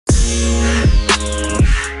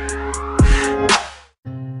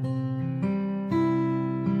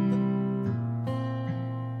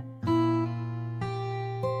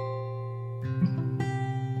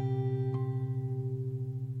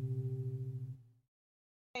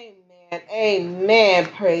And amen.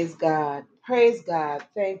 Praise God. Praise God.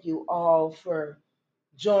 Thank you all for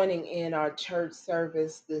joining in our church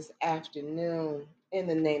service this afternoon in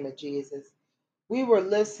the name of Jesus. We were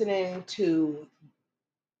listening to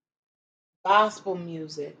gospel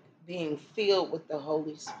music, being filled with the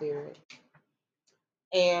Holy Spirit.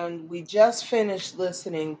 And we just finished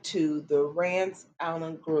listening to the Rance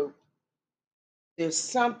Allen Group. There's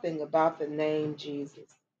something about the name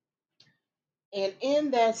Jesus. And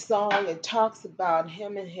in that song, it talks about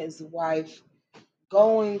him and his wife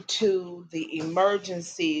going to the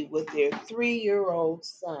emergency with their 3-year-old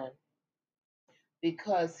son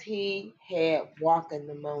because he had walking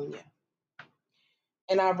pneumonia.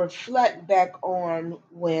 And I reflect back on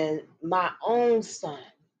when my own son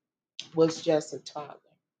was just a toddler.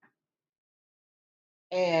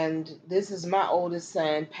 And this is my oldest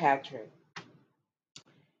son, Patrick.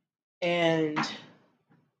 And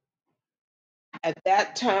at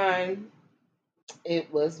that time,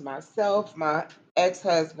 it was myself, my ex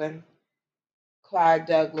husband, Clyde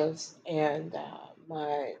Douglas, and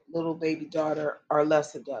my little baby daughter,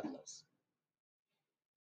 Arlessa Douglas.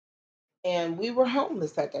 And we were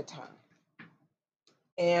homeless at that time.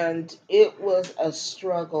 And it was a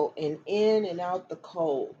struggle and in and out the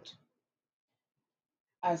cold.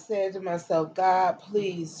 I said to myself, God,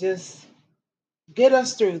 please just get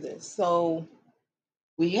us through this. So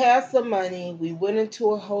we had some money. We went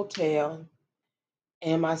into a hotel,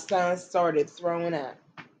 and my son started throwing up.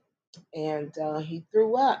 And he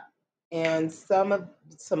threw up, and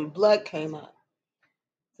some blood came up.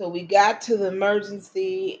 So we got to the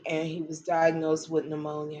emergency, and he was diagnosed with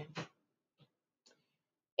pneumonia.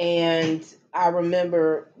 And I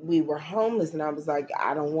remember we were homeless, and I was like,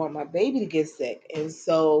 I don't want my baby to get sick. And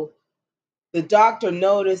so the doctor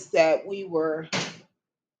noticed that we were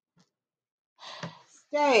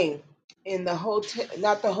staying in the hotel,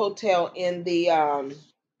 not the hotel, in the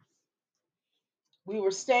we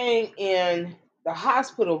were staying in the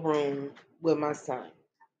hospital room with my son.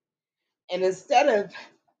 And instead of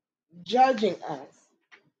judging us,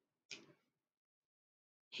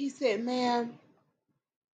 he said, "Ma'am,"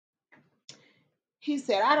 he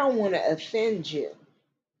said, "I don't want to offend you,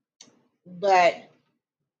 but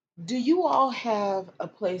do you all have a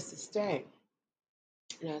place to stay?"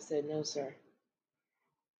 And I said, "No, sir."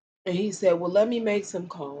 And he said, "Well, let me make some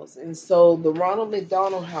calls." And so the Ronald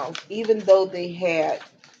McDonald House, even though they had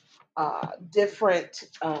different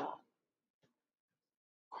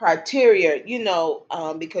criteria,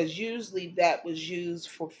 because usually that was used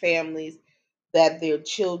for families that their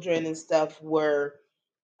children and stuff were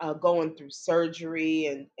going through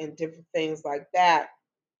surgery and different things like that,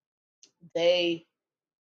 they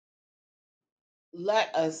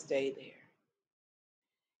let us stay there.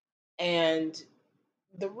 And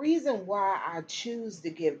the reason why I choose to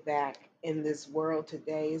give back in this world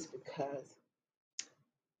today is because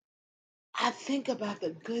I think about the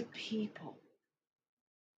good people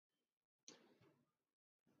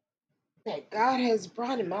that God has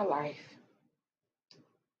brought in my life.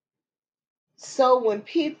 So when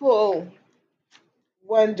people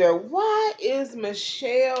wonder, why is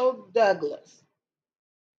Michelle Douglas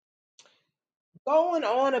going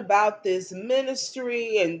on about this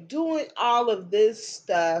ministry and doing all of this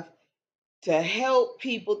stuff to help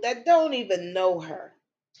people that don't even know her?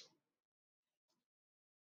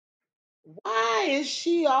 Why is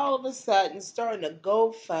she all of a sudden starting a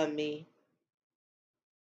GoFundMe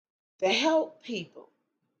to help people?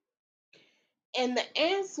 And the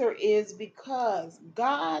answer is because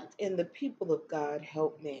God and the people of God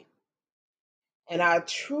helped me. And I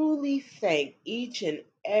truly thank each and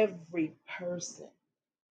every person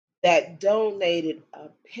that donated a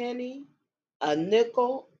penny, a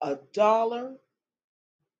nickel, a dollar,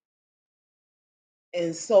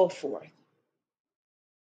 and so forth.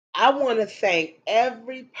 I want to thank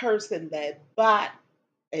every person that bought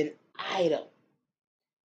an item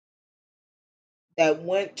that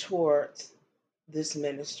went towards this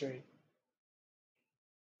ministry.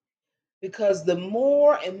 Because the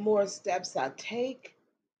more and more steps I take,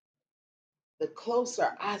 the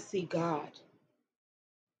closer I see God.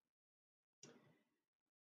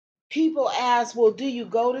 People ask, well, do you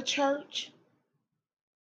go to church?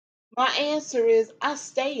 My answer is I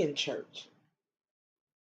stay in church.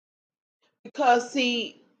 Because,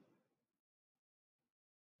 see,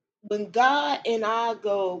 when God and I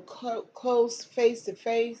go close face to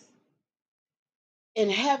face, in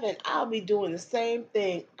heaven, I'll be doing the same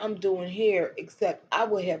thing I'm doing here, except I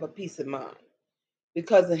will have a peace of mind.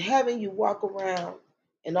 Because in heaven, you walk around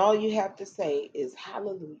and all you have to say is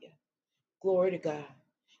hallelujah, glory to God.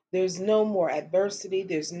 There's no more adversity.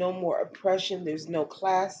 There's no more oppression. There's no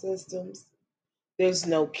class systems. There's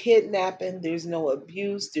no kidnapping. There's no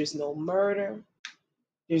abuse. There's no murder.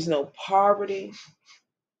 There's no poverty.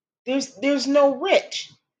 There's no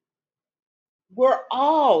rich. We're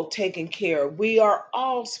all taken care of. We are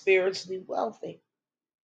all spiritually wealthy.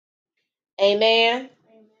 Amen.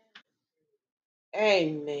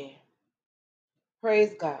 Amen.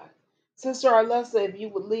 Praise God. Sister Arlessa, if you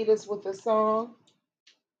would lead us with a song.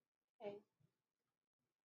 Okay.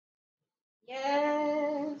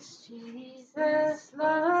 Yes, Jesus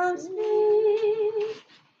loves me.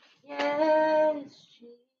 Yes,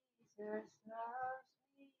 Jesus loves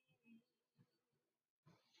me.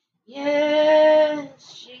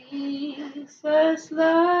 Yes, Jesus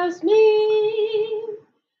loves me.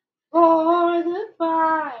 For the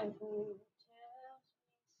Bible tells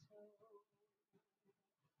me so.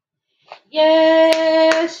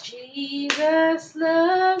 Yes, Jesus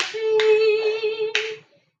loves me.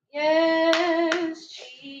 Yes,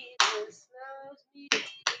 Jesus loves me.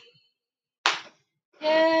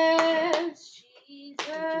 Yes,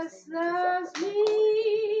 Jesus loves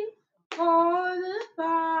me. For the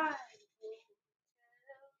Bible tells me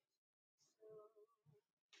so.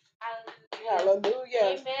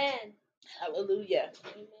 Hallelujah. Amen. Hallelujah.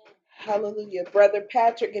 Amen. Hallelujah. Brother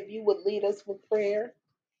Patrick, if you would lead us with prayer.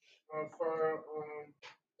 Father,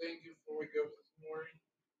 thank you for waking up this morning.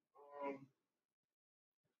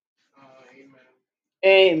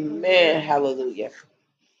 Amen. Amen. Hallelujah.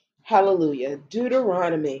 Hallelujah.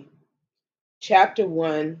 Deuteronomy chapter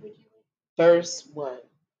 1, verse 1.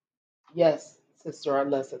 Yes, Sister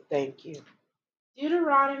Arlessa, thank you.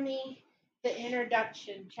 Deuteronomy, the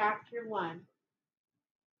introduction, chapter 1.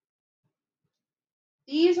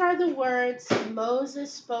 These are the words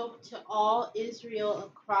Moses spoke to all Israel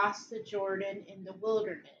across the Jordan in the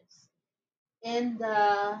wilderness, in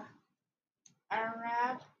the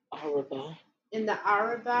Araba.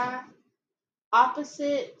 Arabah,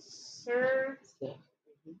 opposite Sur. Seth.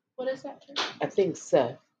 What is that? I think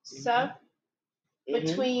Seth. Sub,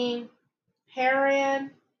 between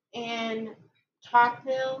Paran and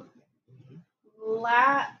Tophill,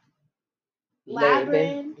 La,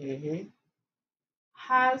 Laban,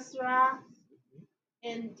 Hazra,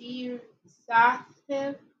 and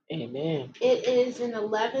Dizathim. Amen. It is an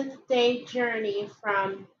 11th day journey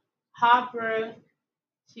from Habra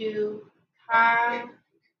to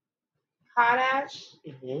Kadesh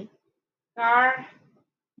Barnea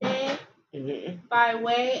by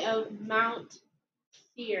way of Mount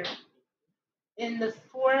Seir. In the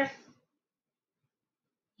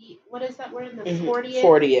what is that word? In the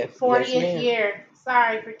 40th year.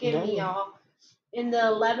 Sorry, forgive me, y'all. In the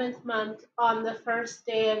 11th month, on the first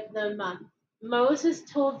day of the month, Moses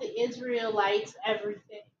told the Israelites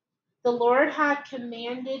everything the Lord had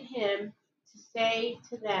commanded him to say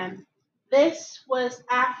to them. This was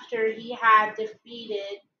after he had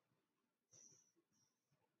defeated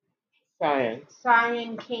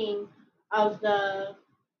Sion, king of the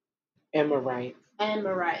Amorites,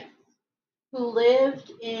 who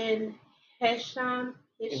lived in Hesham,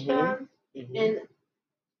 and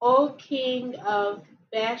Og, king of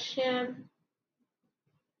Bashan,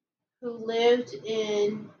 who lived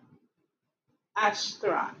in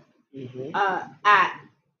Ashtaroth. At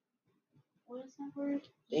what is that word?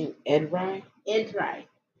 In Edrei.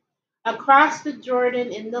 Across the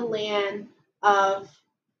Jordan in the land of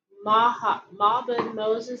Moab,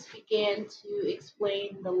 Moses began to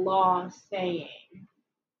explain the law, saying,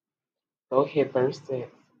 Go ahead, verse 6.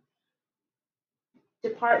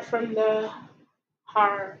 Depart from the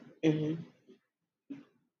Har. Then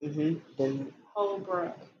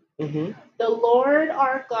Horeb. The Lord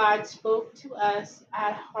our God spoke to us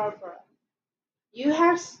at Horeb. You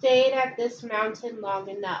have stayed at this mountain long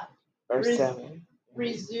enough. Verse 7.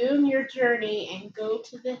 Resume your journey and go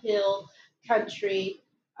to the hill country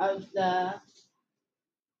of the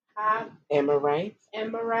Amorites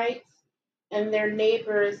and their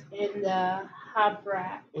neighbors in the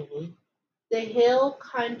Habrat. The hill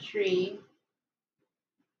country,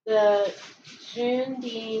 the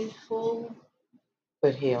Judean foothills.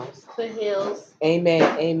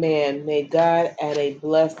 Amen. Amen. May God add a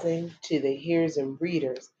blessing to the hearers and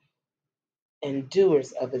readers and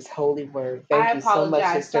doers of His holy word. Thank you so much,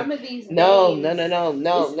 sister. Some of these no, names.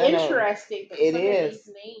 It's interesting, but it some is. of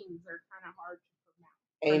these names are kind of hard to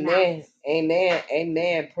pronounce.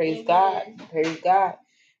 Amen. Praise God. Praise God.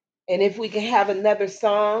 And if we can have another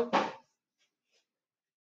song.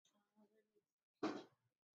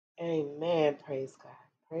 Amen. Praise God.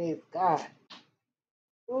 Praise God.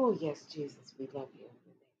 Oh, yes, Jesus. We love you in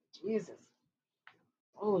the name of Jesus.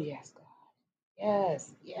 Oh, yes, God.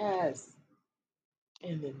 Yes, yes.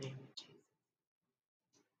 In the name of Jesus.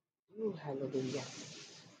 Ooh, hallelujah.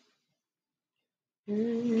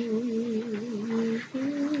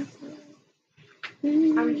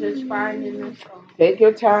 I'm just finding this song. Take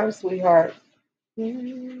your time, sweetheart.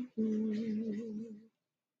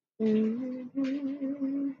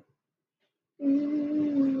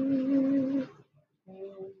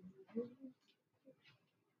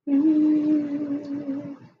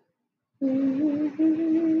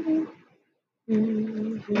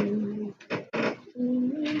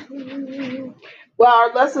 Well,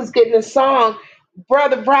 our lesson's getting a song.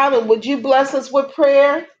 Brother Browning, would you bless us with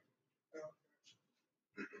prayer?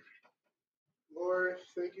 Lord,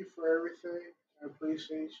 thank you for everything. I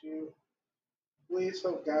appreciate you. Please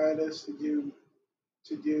help guide us to do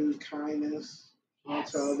kindness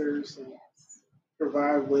unto others and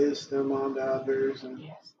provide wisdom unto others, and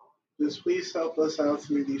just please help us out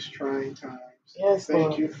through these trying times. Yes,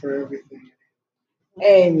 Thank Lord. you for everything.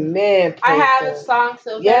 Amen. I Praise have a God. song,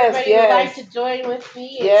 so if Yes, everybody would like yes. to join with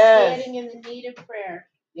me in Yes. standing in the need of prayer.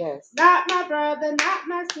 Yes. Not my brother, not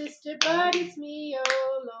my sister, but it's me,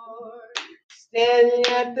 oh Lord. Standing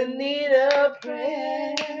at the need of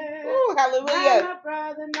prayer. Ooh, hallelujah. Not my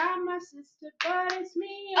brother, not my sister, but it's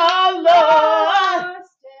me, Oh, Lord.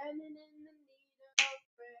 Standing in the need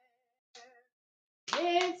of prayer.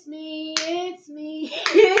 It's me, it's me,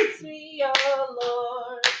 it's me, oh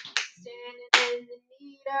Lord. Standing in the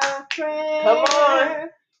need of prayer. Come on.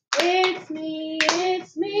 It's me,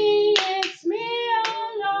 it's me, it's me,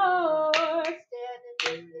 oh Lord.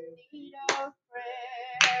 Standing in the need of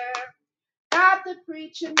prayer. Not the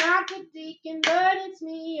preacher, not the deacon, but it's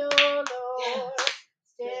me, oh Lord.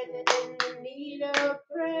 Standing in the need of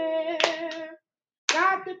prayer.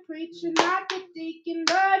 Not the preacher, not the deacon,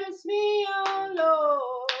 but it's me, oh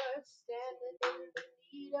Lord. Standing in the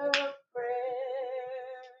need of prayer.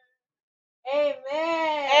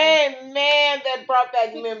 Amen. Amen. That brought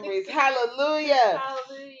back memories. Hallelujah.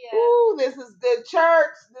 Hallelujah. Ooh, this is good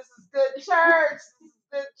church. This is good church. This is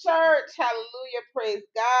good church. Hallelujah. Praise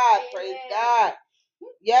God. Amen. Praise God.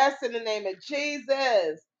 Yes, in the name of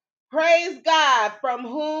Jesus. Praise God, from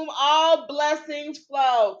whom all blessings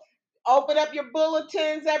flow. Open up your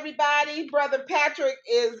bulletins, everybody. Brother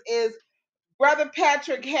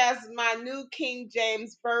Patrick has my new King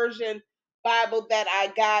James Version Bible that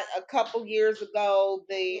I got a couple years ago.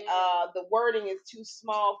 The wording is too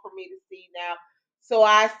small for me to see now. So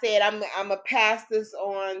I said I'm gonna pass this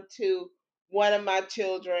on to one of my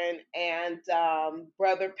children, and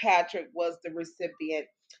Brother Patrick was the recipient,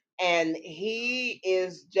 and he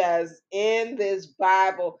is just in this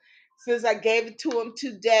Bible since I gave it to him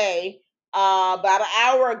today, about an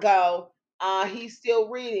hour ago. He's still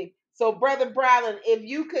reading. So, Brother Browning, if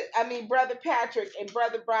you could, Brother Patrick and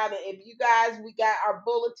Brother Browning, if you guys, we got our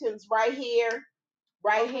bulletins right here,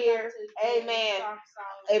 Amen.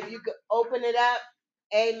 If you could open it up,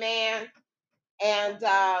 Amen. And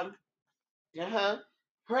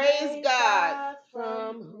praise God,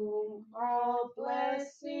 from whom all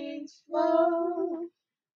blessings flow.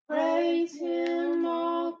 Praise Him,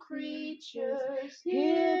 all creatures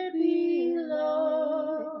here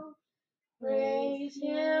below. Praise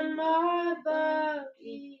Him above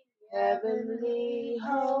the heavenly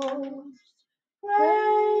host.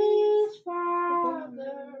 Praise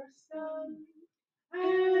Father, Son,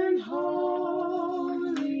 and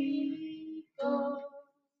Holy Ghost.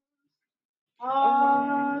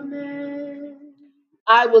 Amen.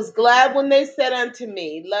 I was glad when they said unto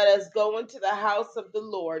me, let us go into the house of the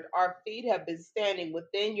Lord. Our feet have been standing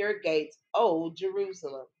within your gates, O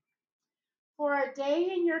Jerusalem. For a day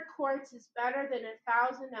in your courts is better than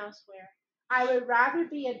 1,000 elsewhere. I would rather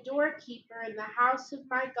be a doorkeeper in the house of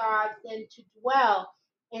my God than to dwell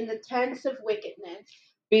in the tents of wickedness.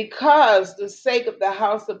 Because the sake of the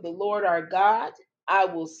house of the Lord our God, I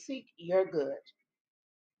will seek your good.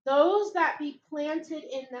 Those that be planted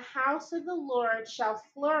in the house of the Lord shall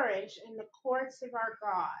flourish in the courts of our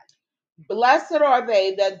God. Blessed are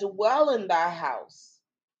they that dwell in thy house.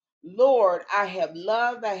 Lord, I have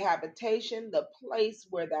loved thy habitation, the place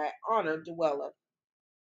where thy honor dwelleth.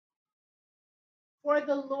 For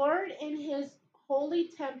the Lord in his holy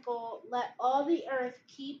temple, let all the earth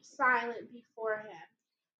keep silent before him.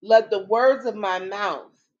 Let the words of my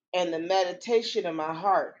mouth and the meditation of my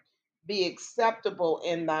heart be acceptable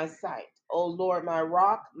in thy sight, O Lord, my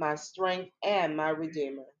rock, my strength, and my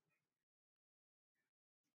redeemer.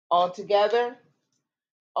 All together,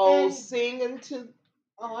 sing into.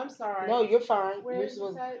 Oh, I'm sorry. No, you're fine. Where is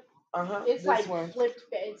it at? It's like one. Flipped.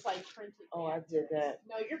 It's like printed. Oh, I did that.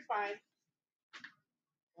 No, you're fine.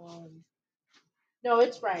 No,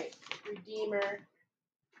 it's right. Redeemer.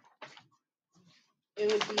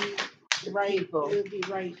 It would be right. People. It would be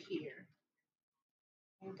right here.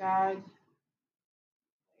 And God.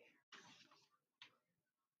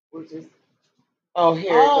 Which is. Oh,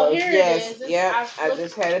 here it goes. Here yes. it is. Yeah. I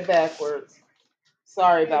just had it backwards.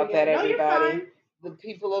 Sorry about that, everybody. No, the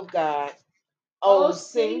people of God. Oh,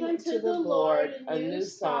 sing unto the Lord a new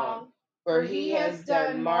song, for he has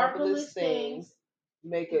done marvelous things.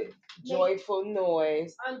 Make a joyful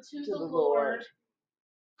noise unto the Lord,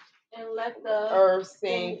 and let the earth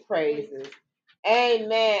sing praises.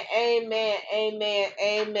 Amen, amen, amen,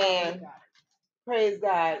 amen. Praise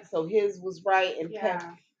God. So his was right and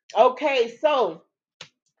okay, so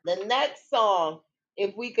the next song,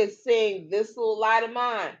 if we could sing This Little Light of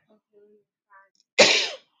Mine.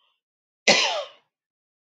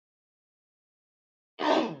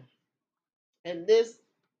 And this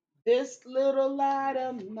little light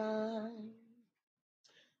of mine,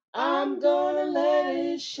 I'm gonna let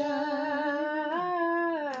it shine.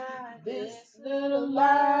 This little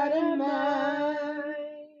light of mine,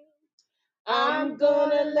 I'm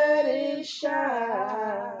gonna let it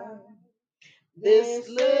shine. This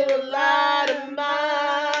little light of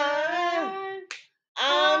mine,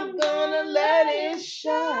 I'm gonna let it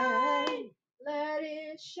shine. Let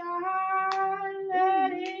it shine,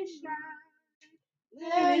 let it shine,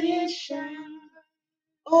 let it shine.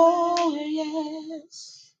 Oh,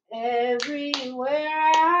 yes. Everywhere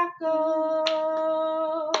I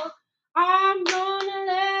go, I'm gonna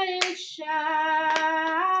let it shine.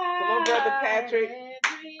 Come on, Brother Patrick.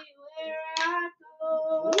 Everywhere I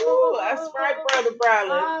go. Ooh, that's right, Brother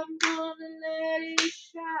Bradley. I'm gonna let it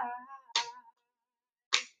shine.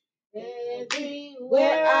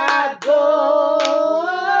 Everywhere I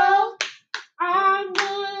go, I'm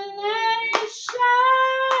gonna let it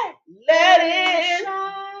shine. Let it shine.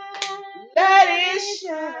 Let it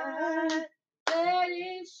shine. Let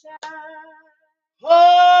it shine.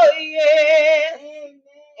 Oh, yes. Amen.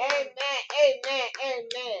 Amen. Amen.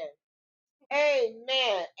 Amen.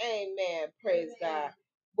 Amen. Amen. Praise God.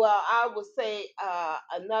 Well, I would say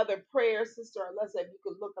another prayer, Sister Alessa, if you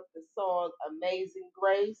could look up the song Amazing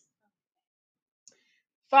Grace.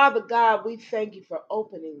 Father God, we thank you for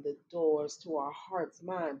opening the doors to our hearts,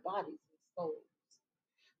 mind, bodies, and souls.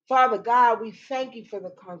 Father God, we thank you for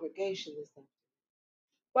the congregation this afternoon.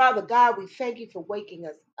 Father God, we thank you for waking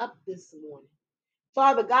us up this morning.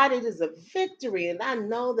 Father God, it is a victory, and I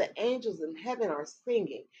know the angels in heaven are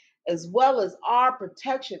singing, as well as our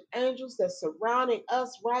protection angels that surrounding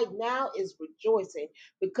us right now is rejoicing,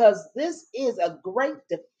 because this is a great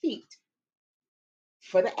defeat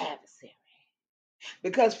for the adversary.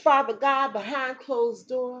 Because Father God, behind closed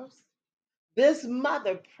doors, this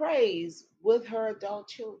mother prays with her adult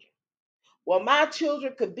children. Well, my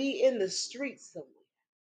children could be in the streets somewhere.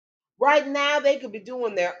 Right now, they could be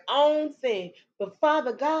doing their own thing. But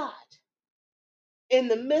Father God, in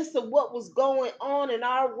the midst of what was going on in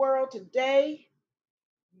our world today,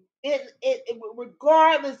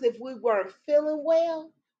 regardless if we weren't feeling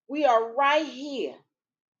well, we are right here,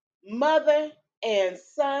 mother and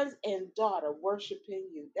sons and daughter worshiping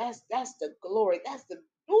you. That's the glory. That's the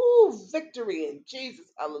victory in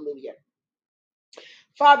Jesus. Hallelujah.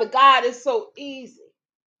 Father God, it's so easy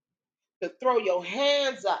to throw your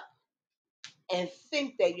hands up and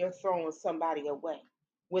think that you're throwing somebody away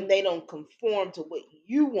when they don't conform to what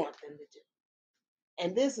you want them to do.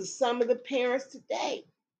 And this is some of the parents today.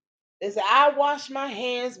 They say, I wash my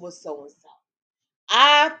hands with so and so.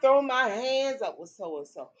 I throw my hands up with so and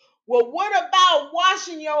so. Well, what about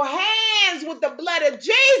washing your hands with the blood of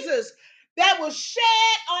Jesus that was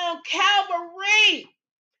shed on Calvary?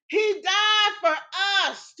 He died for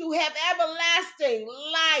us to have everlasting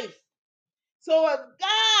life. So if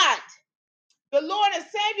God, the Lord and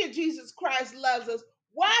Savior Jesus Christ, loves us,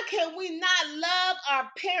 why can we not love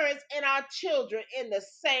our parents and our children in the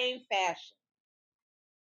same fashion?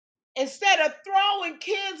 Instead of throwing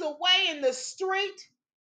kids away in the street,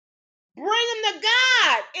 bring them to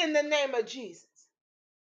God in the name of Jesus.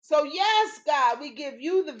 So yes, God, we give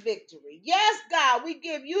you the victory. Yes, God, we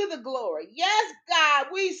give you the glory. Yes, God,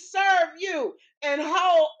 we serve you in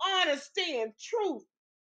whole honesty and truth.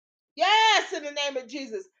 Yes, in the name of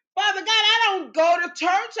Jesus. Father God, I don't go to church.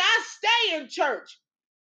 I stay in church.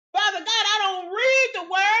 Father God, I don't read the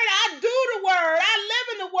word. I do the word. I live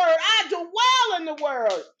in the word. I dwell in the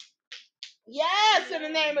word. Yes, in the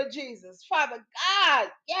name of Jesus. Father God,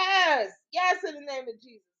 yes. Yes, in the name of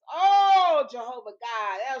Jesus. Oh, Jehovah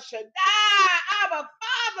God, El Shaddai, Abba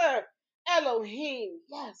Father, Elohim.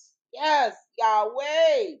 Yes, yes,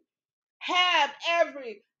 Yahweh. Have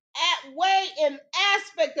every way and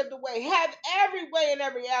aspect of the way. Have every way and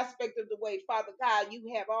every aspect of the way. Father God,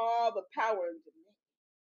 you have all the power and dominion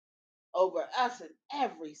over us in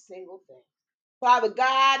every single thing. Father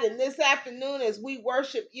God, in this afternoon as we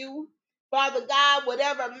worship you, Father God,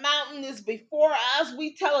 whatever mountain is before us,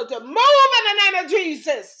 we tell it to move in the name of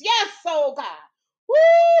Jesus. Yes, oh God.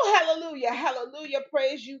 Woo, hallelujah, hallelujah.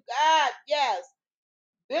 Praise you, God. Yes.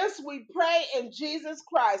 This we pray in Jesus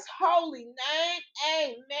Christ's holy name.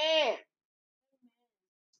 Amen.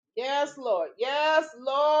 Yes, Lord. Yes,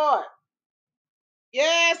 Lord.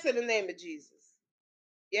 Yes, in the name of Jesus.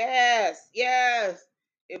 Yes, yes.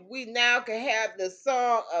 If we now can have the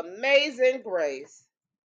song Amazing Grace.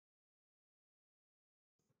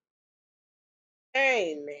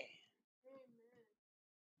 Amen.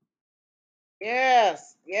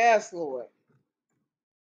 Yes, yes, Lord.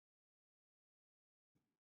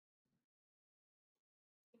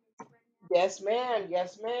 Yes, ma'am.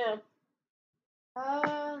 Yes, ma'am.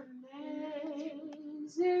 Amazing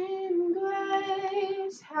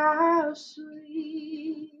grace, how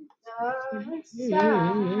sweet the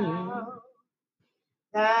sound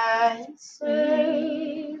that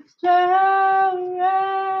saved a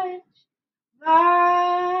wretch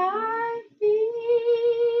like me.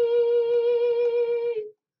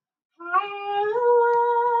 I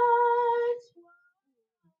once was,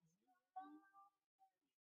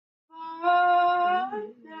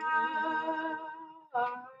 but now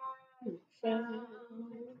I'm found.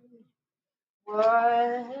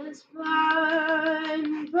 Was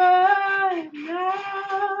blind, but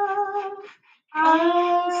now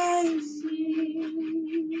I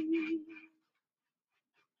see.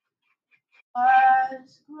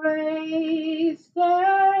 Was grace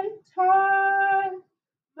that taught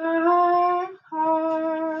my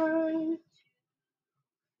heart,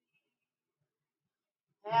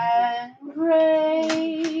 and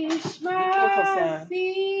grace my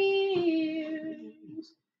fears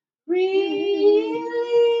relieved.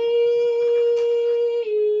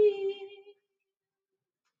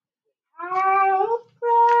 How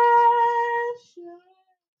precious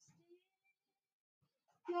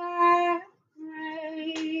that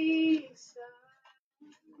grace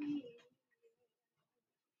me.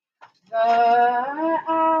 The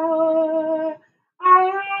hour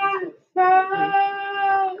I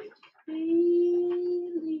found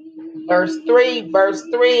thee. Verse 3, verse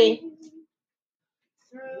 3.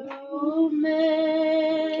 Through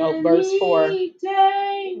many verse 4.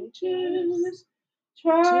 dangers,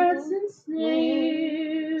 traps and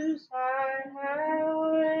snares, I have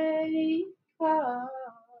already come.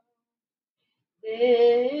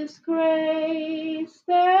 This grace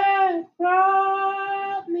that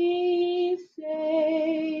brought me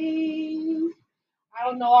safe. I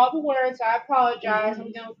don't know all the words. I apologize.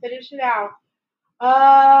 I'm going to finish it out.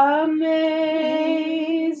 Amazing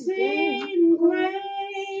grace,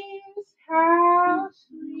 how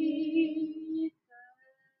sweet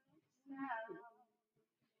the sound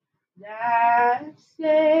that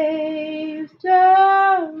saved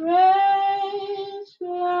a wretch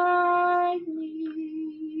like me.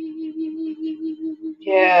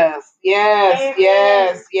 Yes, yes, Amen.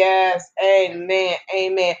 yes, yes. Amen.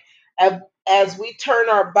 Amen. As we turn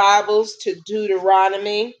our Bibles to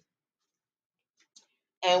Deuteronomy,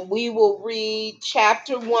 and we will read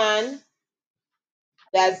chapter 1.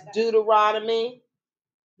 That's Deuteronomy.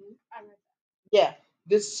 Yeah,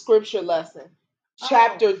 this scripture lesson.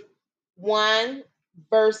 Chapter 1,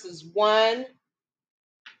 verses 1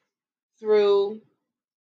 through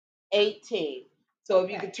 18. So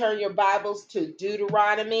if you could turn your Bibles to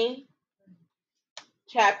Deuteronomy,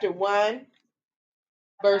 chapter 1,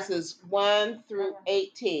 verses 1 through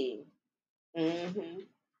 18. Mm-hmm.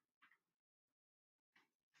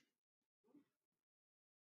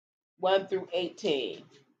 1 through 18.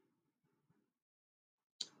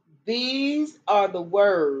 These are the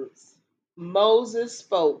words Moses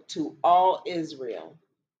spoke to all Israel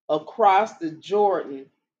across the Jordan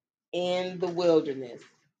in the wilderness,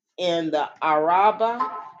 in the Arabah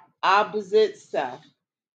opposite Seth,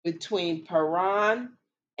 between Paran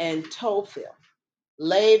and Tophel,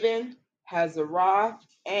 Laban, Hazeroth,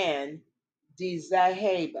 and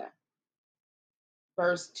Dizahaba.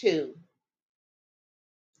 Verse 2.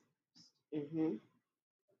 Mhm.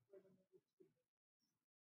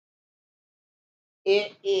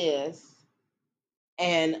 It is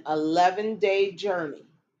an 11-day journey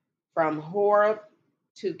from Horeb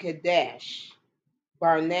to Kadesh,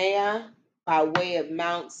 Barnea by way of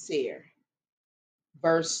Mount Seir.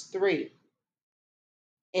 Verse 3.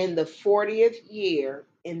 In the 40th year,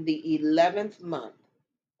 in the 11th month,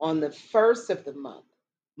 on the first of the month,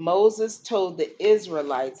 Moses told the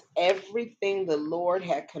Israelites everything the Lord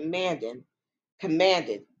had commanded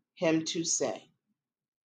him to say.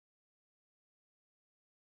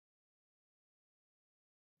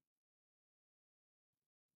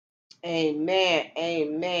 Amen.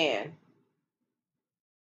 Amen.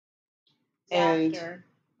 And after.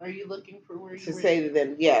 Are you looking for where you to were? Say to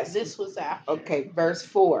them, yes. This was after. Okay, verse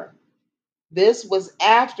 4. This was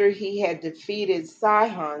after he had defeated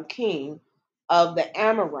Sihon, king of the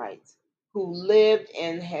Amorites, who lived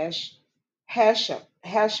in Heshbon,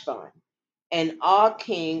 and Og,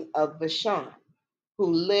 king of Bashan,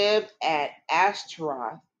 who lived at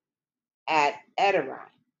Ashtaroth at Edrei.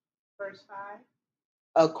 Verse 5.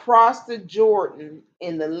 Across the Jordan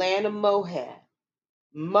in the land of Moab,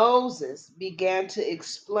 Moses began to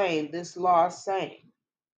explain this law, saying,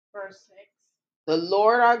 Verse 6. The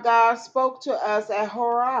Lord our God spoke to us at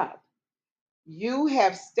Horeb. You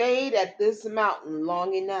have stayed at this mountain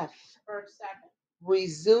long enough. Verse 7.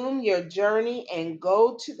 Resume your journey and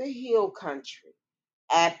go to the hill country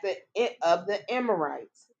of the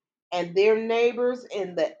Amorites and their neighbors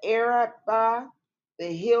in the Arabah, the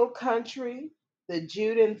hill country, the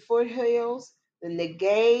Judean foothills, the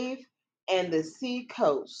Negev, and the sea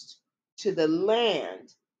coast, to the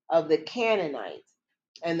land of the Canaanites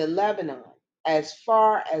and the Lebanon, as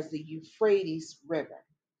far as the Euphrates River.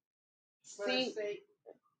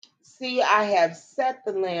 See, I have set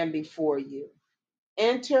the land before you.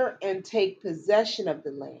 Enter and take possession of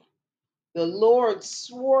the land the Lord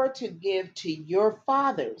swore to give to your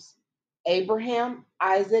fathers, Abraham,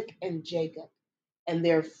 Isaac, and Jacob, and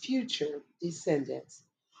their future descendants.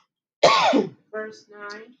 Verse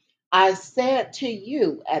 9. I said to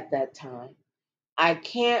you at that time, I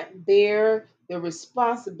can't bear the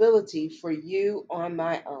responsibility for you on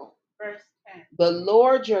my own. Verse 10. The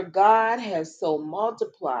Lord your God has so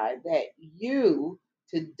multiplied that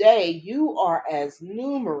today you are as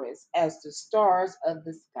numerous as the stars of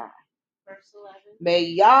the sky. Verse 11. May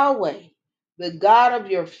Yahweh, the God of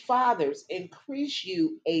your fathers, increase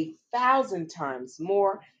you 1,000 times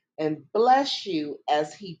more and bless you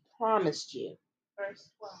as he promised you. Verse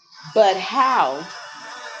 12. But how?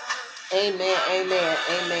 Amen, amen,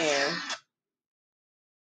 amen.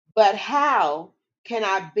 But how can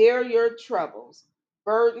I bear your troubles,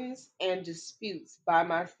 burdens, and disputes by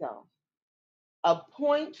myself?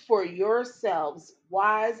 Appoint for yourselves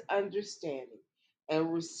wise understanding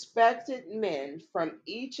and respected men from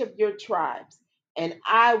each of your tribes, and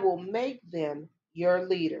I will make them your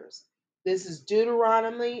leaders. This is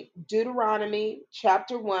Deuteronomy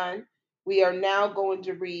chapter 1. We are now going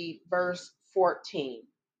to read verse 14.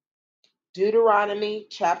 Deuteronomy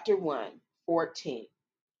chapter 1, 14.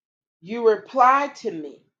 You reply to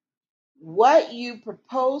me, what you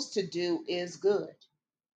propose to do is good.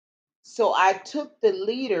 So I took the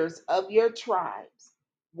leaders of your tribes,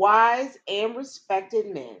 wise and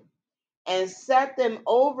respected men, and set them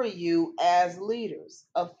over you as leaders,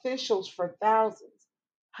 officials for thousands,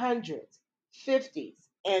 hundreds, fifties,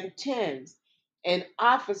 and tens, and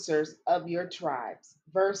officers of your tribes.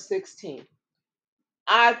 Verse 16.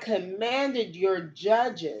 I commanded your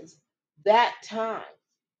judges that time,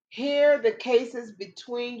 hear the cases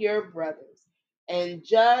between your brothers, and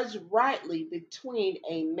judge rightly between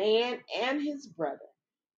a man and his brother,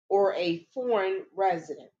 or a foreign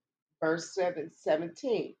resident. Verse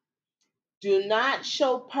 17. Do not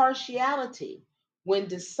show partiality when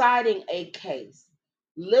deciding a case.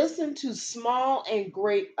 Listen to small and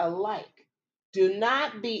great alike. Do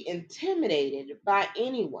not be intimidated by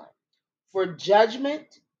anyone, for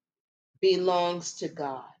judgment belongs to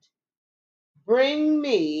God. Bring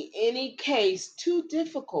me any case too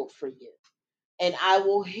difficult for you, and I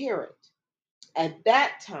will hear it. At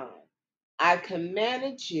that time, I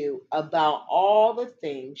commanded you about all the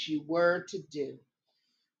things you were to do.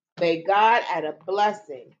 May God add a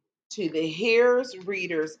blessing to the hearers,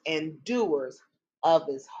 readers, and doers of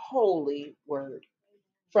his holy word.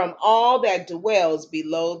 From all that dwells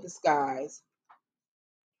below the skies.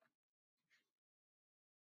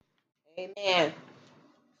 Amen.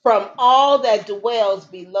 From all that dwells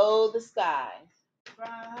below the skies.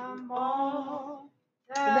 From all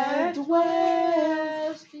that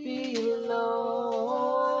dwells below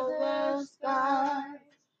the skies.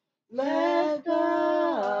 Let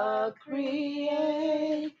the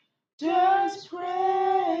creators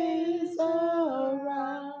praise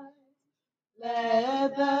arise.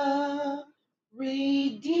 Let the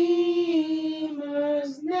Redeemer's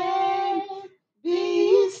name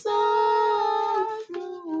be sung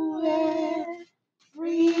through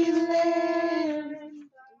every land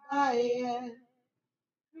by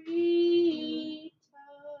every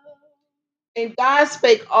And God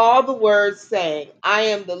spake all the words, saying, I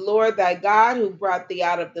am the Lord thy God, who brought thee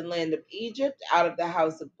out of the land of Egypt, out of the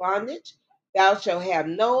house of bondage. Thou shalt have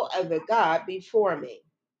no other God before me.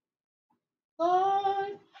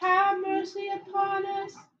 Lord, have mercy upon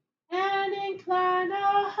us, and incline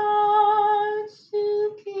our hearts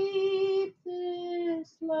to keep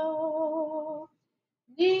this law.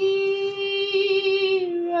 Nearer,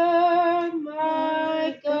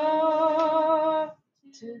 my God,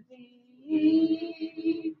 to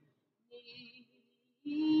thee.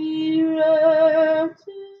 Nearer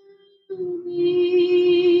to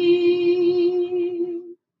thee.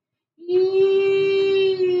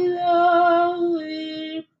 Though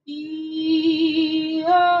it be a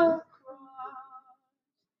cross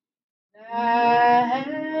that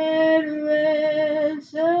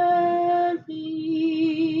ransomed me,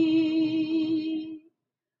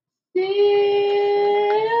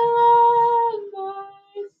 still on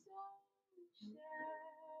my soul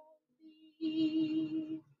shall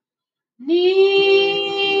be. Nearer,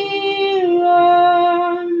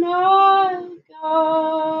 my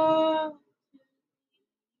God,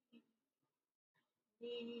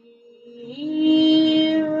 nearer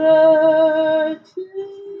to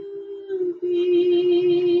thee.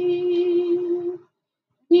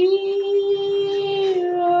 Nearer,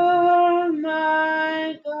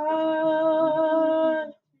 my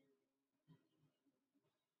God,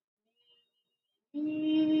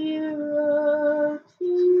 nearer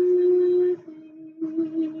to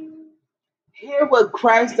thee. Hear what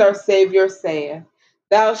Christ our Savior saith.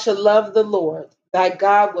 Thou shalt love the Lord thy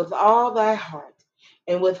God with all thy heart,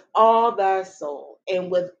 and with all thy soul, and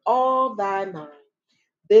with all thy mind.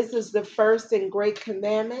 This is the first and great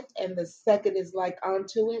commandment, and the second is like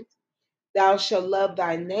unto it. Thou shalt love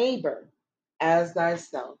thy neighbor as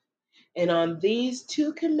thyself. And on these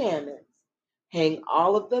two commandments hang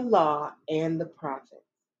all of the law and the prophets.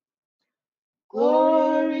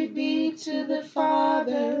 Glory be to the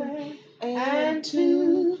Father, and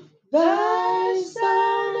to the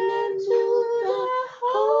Son, and to the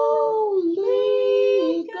Holy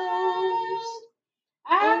Ghost,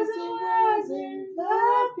 as it was in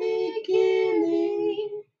the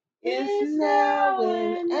beginning, is now,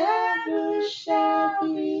 and ever shall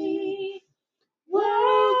be,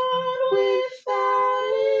 world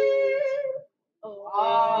without end.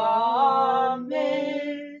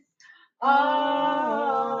 Amen. Amen.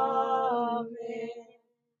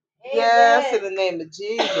 Yes, in the name of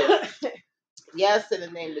Jesus. Yes, in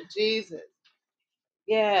the name of Jesus.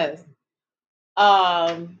 Yes.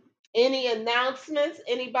 Any announcements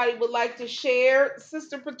anybody would like to share?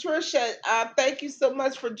 Sister Patricia, thank you so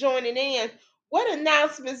much for joining in. What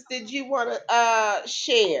announcements did you want to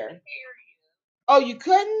share? Oh, you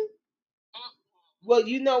couldn't? Well,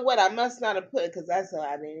 you know what? I must not have put it because I saw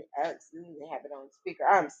I didn't have it on speaker.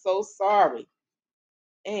 I'm so sorry.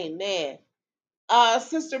 Amen.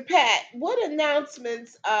 Sister Pat, what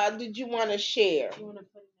announcements did you want to share? You want to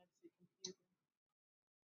put it next to the computer?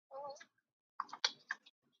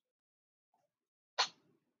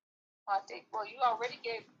 I think, well, you already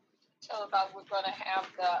told about we're going to have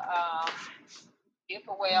the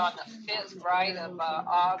giveaway on the 5th, right, of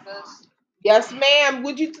August. Yes, ma'am.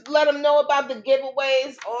 Would you let them know about the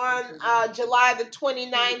giveaways on July the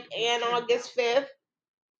 29th and August 5th?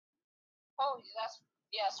 Oh,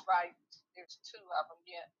 yes, right. There's two of them,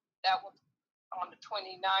 yeah. That was on the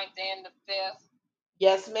 29th and the 5th.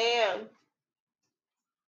 Yes, ma'am.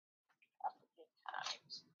 I forget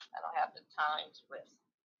times. I don't have the times with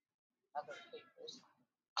other papers.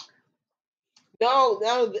 No,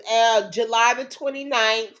 July the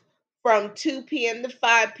 29th from 2 p.m. to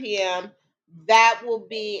 5 p.m. That will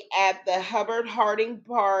be at the Hubbard Harding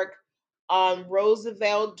Park on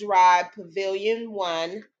Roosevelt Drive, Pavilion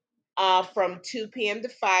 1, from 2 p.m. to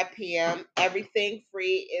 5 p.m. Everything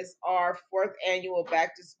free is our fourth annual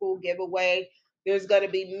back to school giveaway. There's going to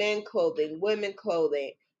be men clothing, women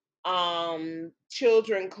clothing,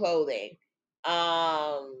 children clothing,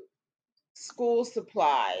 school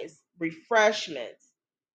supplies, refreshments.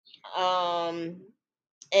 Um,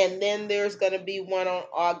 and then there's going to be one on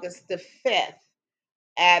August the 5th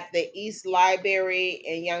at the East Library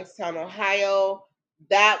in Youngstown, Ohio.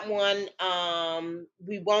 That one,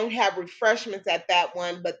 we won't have refreshments at that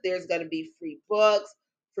one, but there's going to be free books,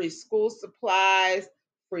 free school supplies,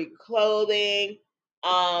 free clothing,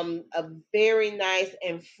 a very nice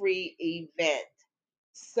and free event.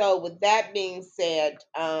 So, with that being said,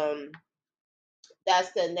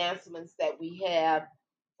 that's the announcements that we have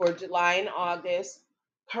for July and August.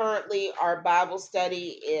 Currently, our Bible study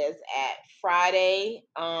is at Friday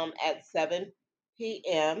at 7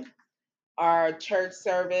 p.m. Our church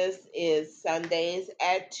service is Sundays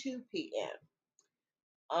at 2 p.m.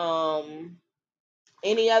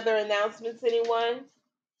 Any other announcements, anyone?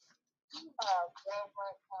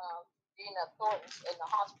 Dina Thornton in the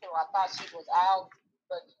hospital. I thought she was out,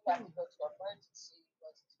 but she had to go to emergency.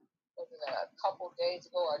 Was it a couple days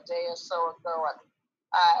ago, a day or so ago?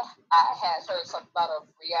 I had heard something about a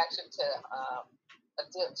reaction to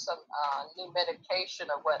some new medication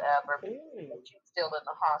or whatever. But she's still in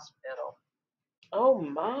the hospital. Oh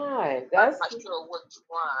my, I'm not sure which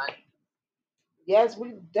one. Yes,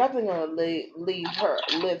 we definitely gonna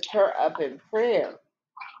lift her up in prayer.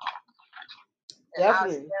 And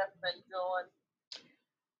how's Desmond doing?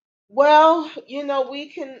 Well, we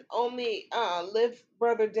can only lift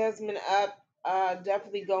Brother Desmond up.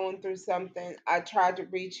 Definitely going through something. I tried to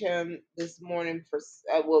reach him this morning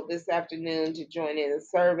this afternoon to join in the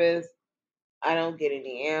service. I don't get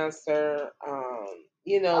any answer.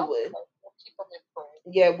 Keep him in prayer.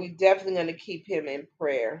 Yeah, we definitely gonna keep him in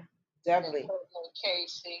prayer. Definitely. And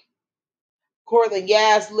Casey. Cortland,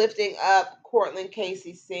 yes, lifting up Cortland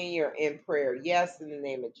Casey Sr. in prayer. Yes, in the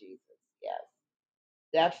name of Jesus. Yes.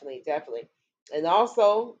 Definitely. And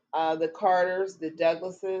also the Carters, the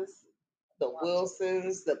Douglases, the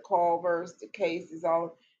Wilsons, the Culvers, the Caseys,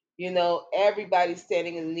 everybody's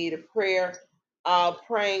standing in need of prayer.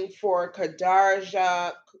 Praying for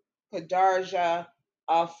Kadarja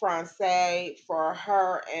Francais, for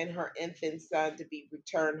her and her infant son to be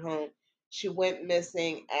returned home. She went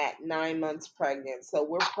missing at 9 months pregnant. So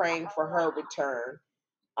we're praying for her return.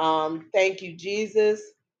 Thank you, Jesus.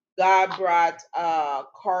 God brought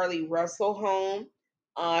Carly Russell home.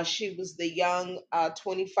 She was the young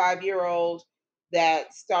 25-year-old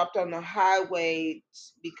that stopped on the highway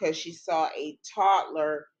because she saw a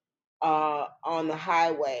toddler on the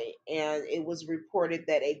highway, and it was reported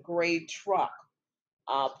that a gray truck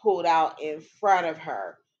pulled out in front of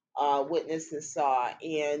her. Witnesses saw,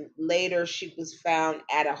 and later she was found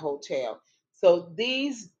at a hotel. So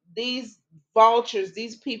these vultures,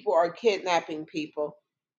 these people are kidnapping people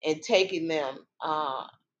and taking them, to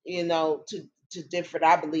different,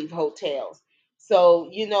 I believe, hotels. So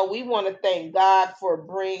we want to thank God for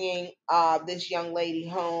bringing this young lady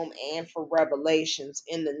home and for revelations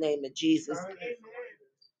in the name of Jesus.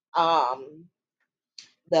 Um,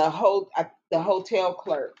 the hotel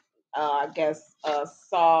clerk, I guess,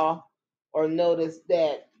 saw or noticed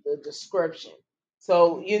that the description.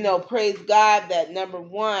 So praise God that number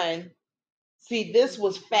one. See, this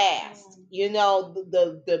was fast.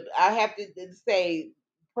 The I have to say,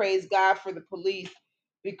 praise God for the police,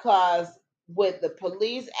 because with the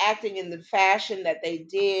police acting in the fashion that they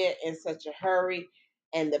did in such a hurry,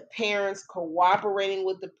 and the parents cooperating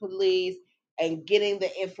with the police and getting the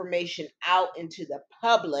information out into the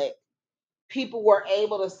public, people were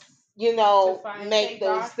able to, make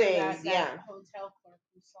those things. That hotel clerk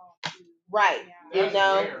who saw too. Right.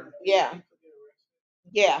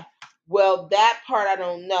 Yeah. Well, that part I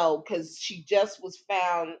don't know, because she just was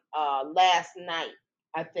found last night.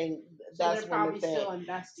 I think that's one of the things.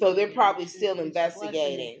 So they're probably still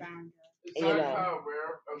investigating. It's not kind of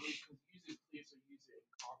rare. I mean, because usually police are usually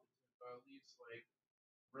incompetent, but at least like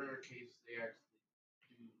rare cases they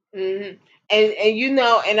actually do.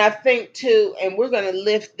 And I think too, and we're going to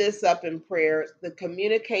lift this up in prayer, the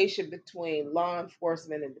communication between law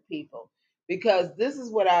enforcement and the people, because this is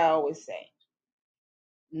what I always say.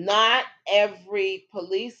 Not every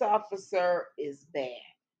police officer is bad.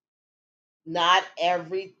 Not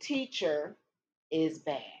every teacher is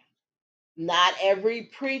bad. Not every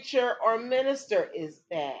preacher or minister is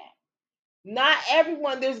bad. Not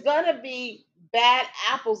everyone, there's going to be bad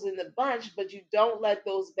apples in the bunch, but you don't let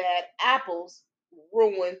those bad apples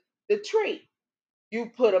ruin the tree. You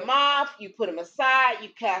put them off, you put them aside, you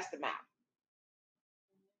cast them out.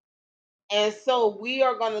 And so we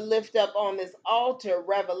are going to lift up on this altar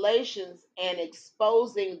revelations and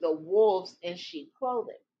exposing the wolves in sheep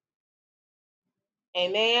clothing.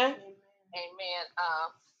 Amen. Amen.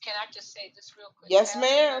 Can I just say this real quick? Yes,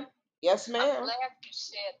 ma'am. Yes, ma'am. I'm glad you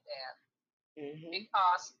said that.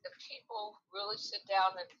 Because if people really sit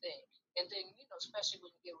down and think, and then, especially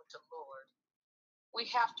when you get with the Lord, we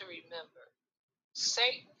have to remember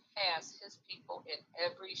Satan has his people in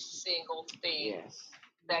every single thing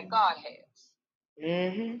that God has.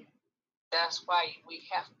 That's why we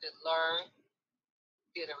have to learn,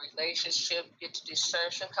 get a relationship, get to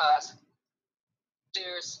discernment, because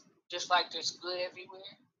there's just like there's good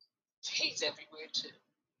everywhere, he's everywhere too.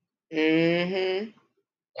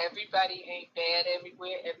 Everybody ain't bad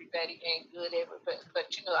everywhere. Everybody ain't good everywhere. But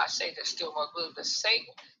I say there's still more good. But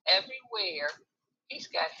Satan, everywhere, he's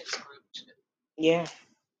got his group too. Yeah.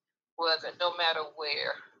 whether no matter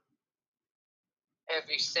where.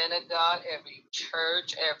 Every synagogue, every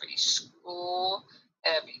church, every school,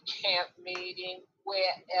 every camp meeting,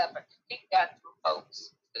 wherever. He got through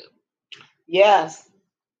folks too. Yes.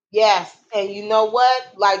 Yes. And you know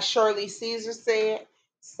what? Like Shirley Caesar said,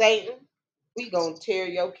 Satan, we gonna tear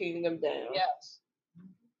your kingdom down. Yes.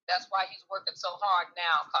 That's why he's working so hard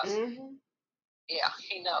now, because yeah,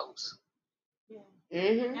 he knows.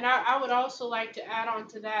 And I would also like to add on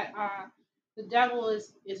to that, the devil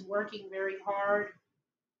is working very hard,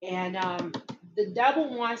 and the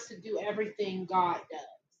devil wants to do everything God does.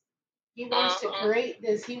 He wants to create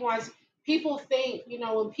this. He wants people think,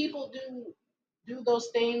 when people do those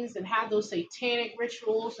things and have those satanic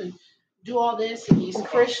rituals and do all this and these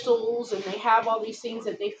crystals and they have all these things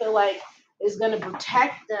that they feel like is going to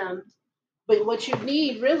protect them. But what you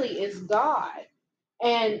need really is God.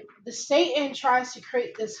 And the Satan tries to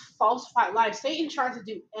create this falsified life. Satan tries to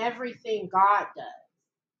do everything God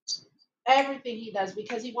does. Everything he does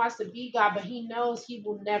because he wants to be God, but he knows he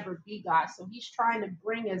will never be God. So he's trying to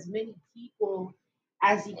bring as many people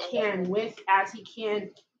as he can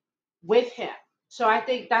with him. So I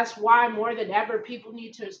think that's why more than ever people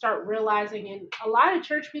need to start realizing, and a lot of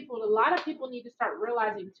people need to start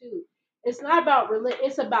realizing too. It's not about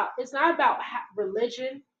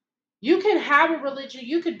religion. You can have a religion,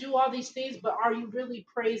 you could do all these things, but are you really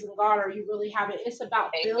praising God? Are you really having? It's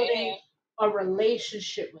about building a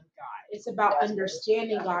relationship with God. It's about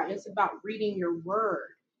understanding God. It's about reading your word.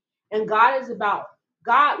 And God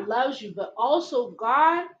loves you, but also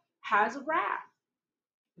God has a wrath.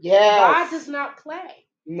 Yes. God does not play.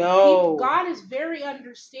 No. God is very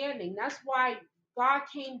understanding. That's why God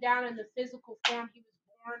came down in the physical form.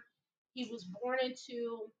 He was born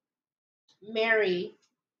into Mary.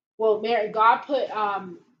 Well, Mary, God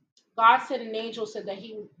sent an angel, said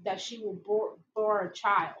that she will bore a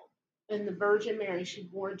child, and the Virgin Mary, she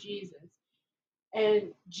bore Jesus,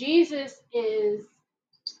 and Jesus is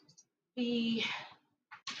the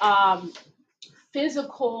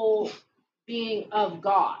physical being of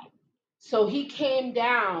God. So he came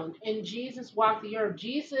down, and Jesus walked the earth.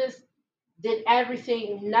 Jesus did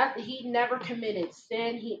everything. Nothing. He never committed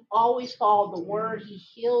sin. He always followed the word. He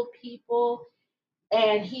healed people.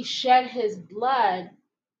 And he shed his blood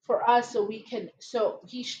for us so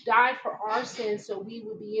he died for our sins so we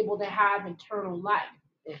would be able to have eternal life.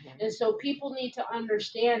 And so people need to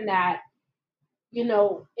understand that,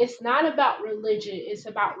 it's not about religion, it's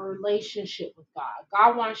about relationship with God.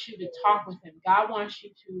 God wants you to talk with him. God wants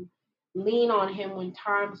you to lean on him when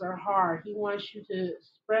times are hard. He wants you to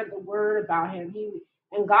spread the word about him.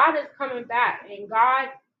 And God is coming back, and God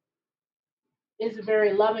is a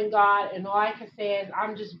very loving God, and all I can say is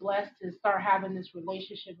I'm just blessed to start having this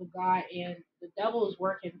relationship with God. And the devil is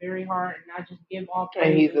working very hard, and I just give all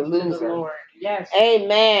praise to the Lord. Yes.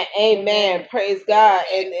 Amen. Amen. Praise God.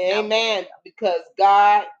 And amen. Because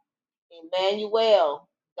God, Emmanuel,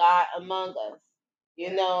 God among us.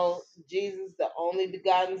 Jesus, the only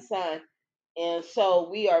begotten Son. And so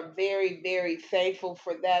we are very, very thankful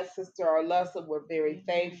for that, Sister Arlessa. We're very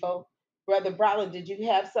thankful. Brother Brown, did you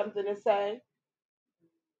have something to say?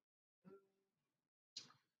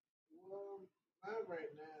 Not right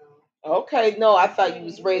now. Okay, no, I thought you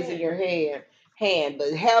was raising your hand,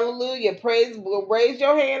 but hallelujah, raise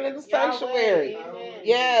your hand in the sanctuary. Amen.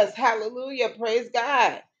 Yes, hallelujah, praise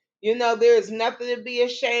God. There's nothing to be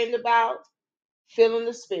ashamed about. Feeling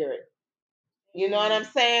the spirit. You know what I'm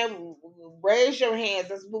saying? Raise your hands.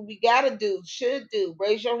 That's what we gotta do, should do.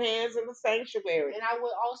 Raise your hands in the sanctuary. And I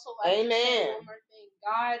would also like to say one more thing.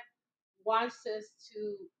 God wants us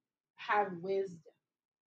to have wisdom.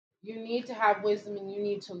 You need to have wisdom, and you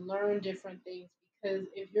need to learn different things, because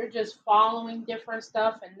if you're just following different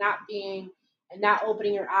stuff and not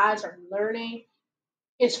opening your eyes or learning,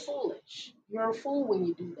 it's foolish. You're a fool when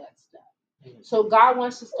you do that stuff. So God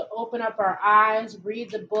wants us to open up our eyes, read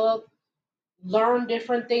the book, learn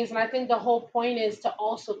different things. And I think the whole point is to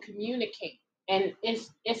also communicate. And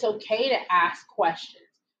it's okay to ask questions,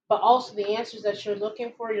 but also the answers that you're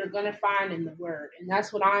looking for, you're going to find in the Word. And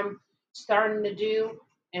that's what I'm starting to do,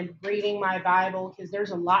 and reading my Bible, because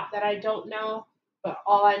there's a lot that I don't know, but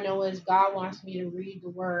all I know is God wants me to read the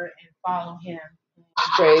Word and follow Him.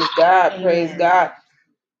 Praise God. Amen. Praise God.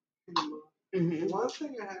 One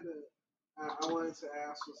thing I wanted to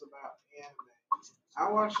ask was about anime.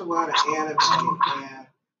 I watch a lot of anime, and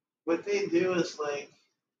what they do is like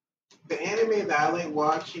the anime that I like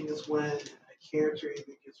watching is when a character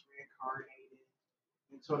either gets reincarnated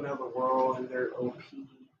into another world and they're OP,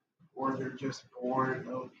 or they're just born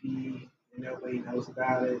OP and nobody knows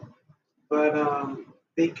about it. But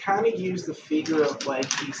they kind of use the figure of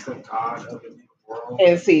like he's the god of the new world.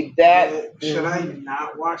 And see that. But should I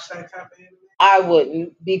not watch that type of anime? I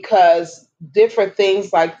wouldn't, because different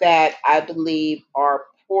things like that, I believe, are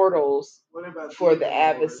portals What about for the Demon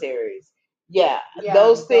adversaries. Yeah, Yeah,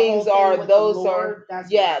 those the whole things thing are with the those are Lord,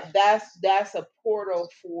 that's yeah, bad. that's a portal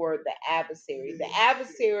for the adversary. The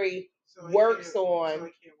adversary works on So I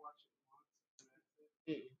can't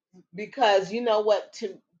watch because you know what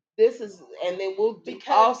to this is, and then we'll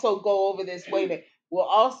also go over this. Wait a minute, we'll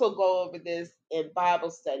also go over this in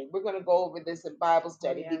Bible study. We're going to go over this in Bible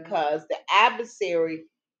study because the adversary.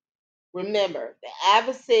 Remember, the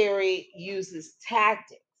adversary uses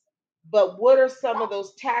tactics. But what are some of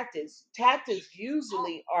those tactics? Tactics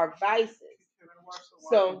usually are vices. Can I watch the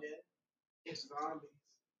So, Walking Dead? It's zombies.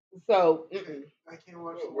 So, I can't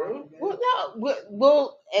watch the Walking Dead. well, no,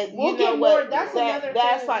 we'll and We'll you know get more. what? That's another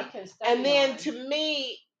that's thing like, we can study and then on. to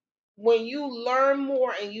me, when you learn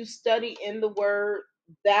more and you study in the Word,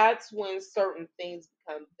 that's when certain things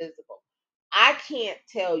become visible. I can't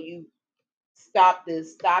tell you stop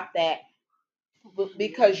this, stop that,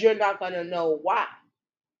 because you're not going to know why.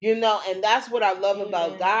 You know, and that's what I love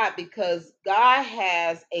about God, because God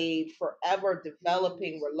has a forever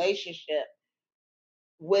developing relationship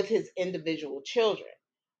with his individual children.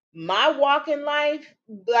 My walk in life,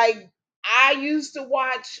 like I used to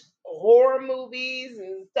watch horror movies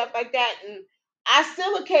and stuff like that, and I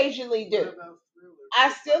still occasionally do.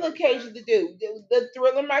 I still occasionally do the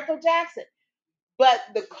Thriller Michael Jackson. But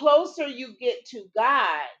the closer you get to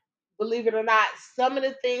God, believe it or not, some of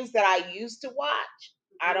the things that I used to watch,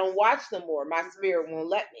 I don't watch them more. My spirit won't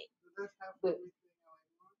let me.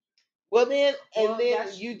 Well then, and then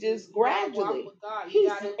you just gradually.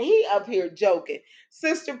 He up here joking,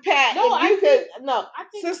 Sister Pat. No, if you could, no,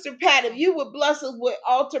 Sister Pat, if you would bless us with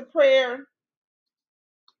altar prayer.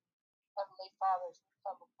 Heavenly Father, as we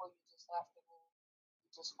come before you this afternoon, we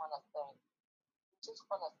just want to thank you. We just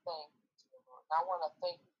want to thank you, Lord. I want to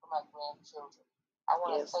thank you for my grandchildren. I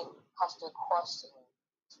want to thank you because they're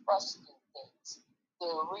questioning things.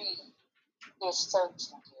 They're reading. They're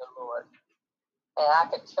searching, dear Lord. And I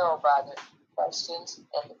can tell by their questions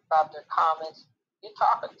and by their comments, you're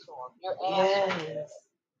talking to them. You're answering. Yes.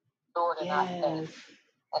 Lord, and I thank you.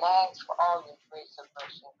 And I ask for all your grace and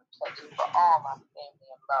mercy and protection for all my family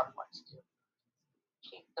and loved ones, dear.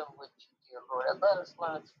 Keep them with you, dear Lord. And let us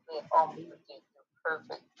learn to live only within your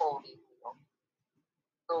perfect, holy will.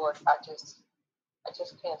 Lord, I just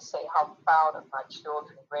can't say how proud of my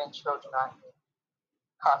children and grandchildren I am,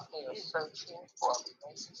 because they are searching for a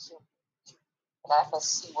relationship. And I can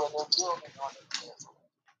see where they're building on it, dear Lord.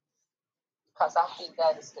 Because I think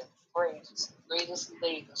that is the greatest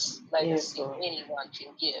legacy anyone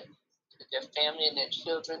can give to their family and their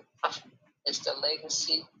children. It's the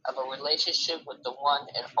legacy of a relationship with the one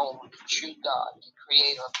and only true God, the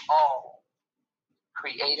creator of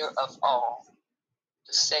all,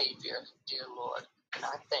 the Savior, dear Lord. And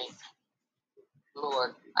I thank you,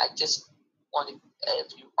 Lord. I just want to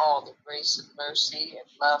give you all the grace and mercy and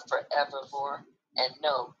love forevermore, and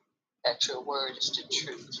know that your word is the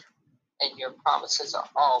truth and your promises are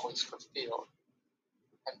always fulfilled.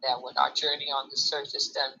 And that when our journey on this earth is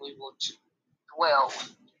done, we will dwell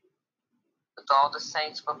with all the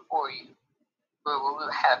saints before you, where we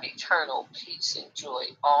will have eternal peace and joy,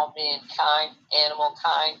 all mankind, animal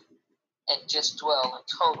kind, and just dwell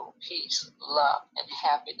in total peace, love, and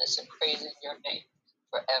happiness, and praising your name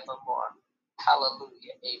forevermore.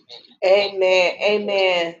 Hallelujah. Amen. Amen.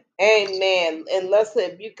 Amen. Amen. And Leslie,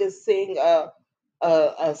 if you could sing a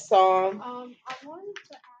song. I wanted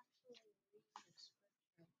to actually read the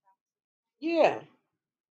scripture. Yeah.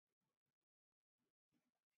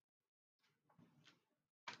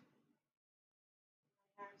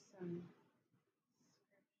 I have some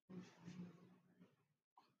scriptures.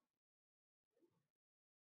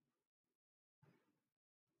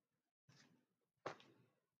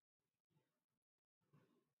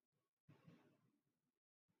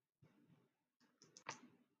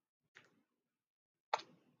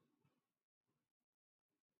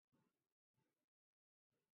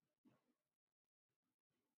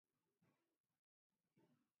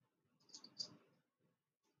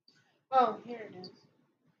 Oh, here it is.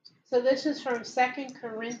 So this is from 2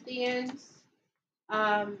 Corinthians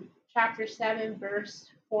chapter 7, verse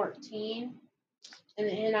 14 in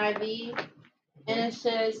the NIV. And it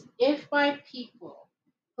says, if my people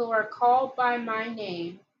who are called by my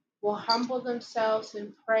name will humble themselves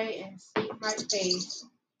and pray and seek my face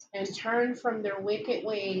and turn from their wicked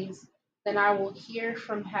ways, then I will hear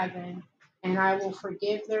from heaven and I will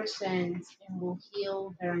forgive their sins and will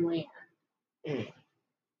heal their land.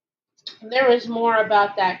 There was more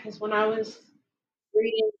about that because when I was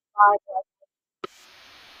reading the Bible,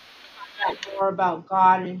 I found out more about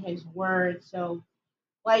God and His Word. So,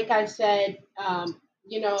 like I said,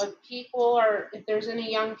 if there's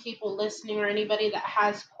any young people listening or anybody that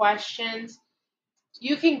has questions,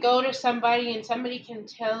 you can go to somebody and somebody can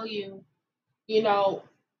tell you, you know,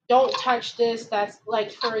 don't touch this. That's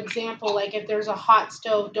like, for example, like if there's a hot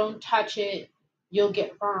stove, don't touch it, you'll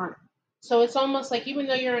get burned. So it's almost like even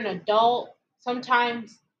though you're an adult,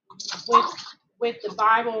 sometimes with the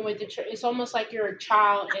Bible and with the church, it's almost like you're a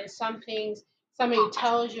child, and some things somebody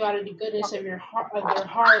tells you out of the goodness of their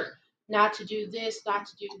heart, not to do this, not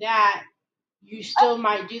to do that. You still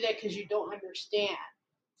might do that because you don't understand.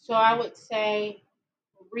 So I would say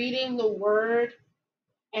reading the Word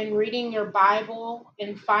and reading your Bible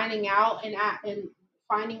and finding out and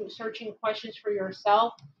finding searching questions for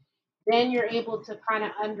yourself, then you're able to kind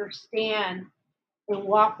of understand and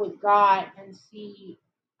walk with God and see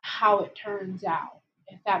how it turns out,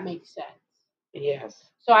 if that makes sense. Yes.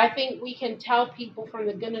 So I think we can tell people from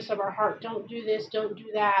the goodness of our heart, don't do this, don't do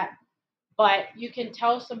that. But you can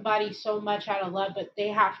tell somebody so much out of love, but they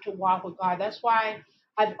have to walk with God. That's why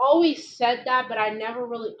I've always said that, but I never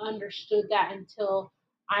really understood that until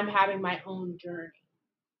I'm having my own journey.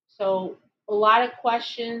 So a lot of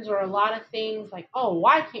questions or a lot of things like, oh,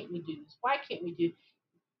 why can't we do this? Why can't we do?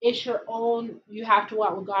 It's your own. You have to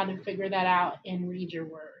walk with God and figure that out and read your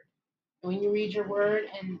word. And when you read your word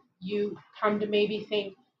and you come to maybe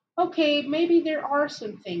think, okay, maybe there are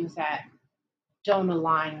some things that don't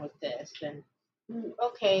align with this, then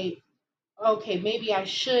okay, maybe I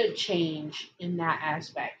should change in that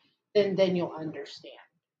aspect. Then you'll understand.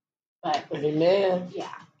 But Amen.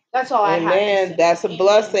 yeah, that's all I have to Amen. say. That's a Amen.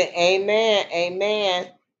 blessing. Amen. Amen.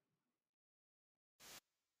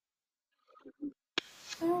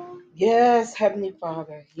 Yes, Heavenly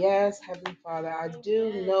Father. Yes, Heavenly Father. I do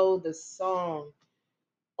Amen. know the song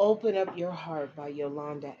Open Up Your Heart by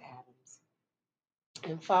Yolanda Adams.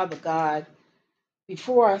 And Father God,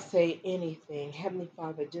 before I say anything, Heavenly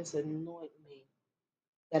Father, just anoint me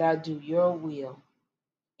that I do your will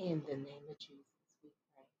in the name of Jesus. We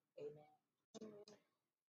pray. Amen.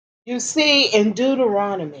 You see, in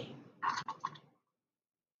Deuteronomy,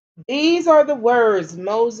 these are the words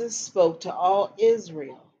Moses spoke to all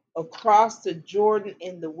Israel across the Jordan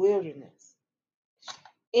in the wilderness.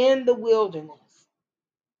 In the wilderness.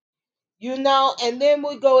 And then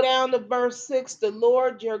we go down to verse 6. The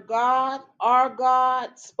Lord your God, our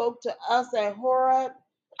God, spoke to us at Horeb.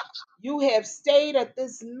 You have stayed at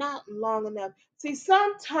this mountain long enough. See,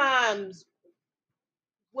 sometimes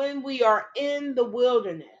when we are in the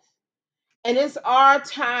wilderness and it's our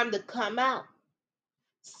time to come out,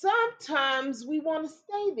 sometimes we want to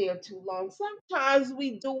stay there too long. Sometimes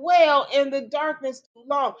we dwell in the darkness too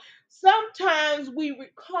long. Sometimes we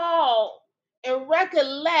recall and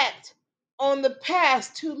recollect on the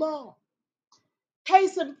past too long.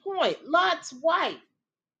 Case in point, Lot's wife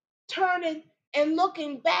turning and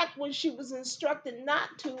looking back when she was instructed not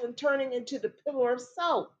to and turning into the pillar of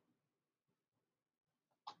salt.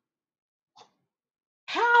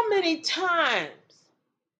 How many times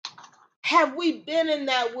have we been in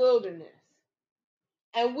that wilderness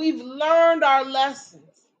and we've learned our lessons,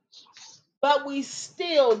 but we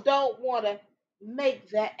still don't want to make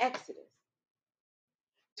that exodus?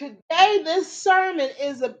 Today, this sermon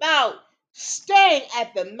is about staying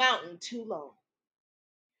at the mountain too long.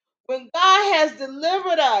 When God has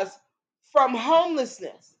delivered us from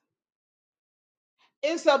homelessness,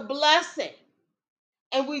 it's a blessing.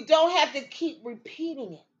 And we don't have to keep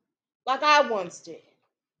repeating it like I once did.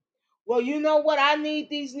 Well, you know what? I need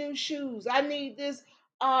these new shoes. I need this.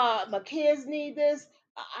 My kids need this.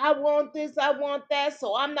 I want this. I want that.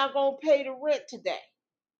 So I'm not going to pay the rent today.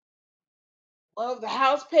 Well, the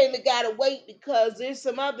house payment got to wait because there's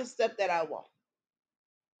some other stuff that I want.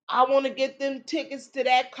 I want to get them tickets to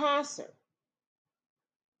that concert.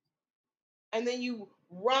 And then you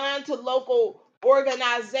run to local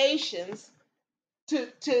organizations to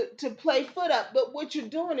play foot up. But what you're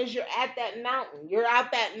doing is you're at that mountain. You're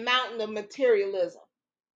at that mountain of materialism.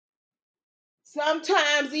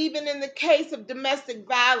 Sometimes, even in the case of domestic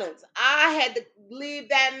violence, I had to leave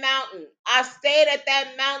that mountain. I stayed at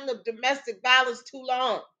that mountain of domestic violence too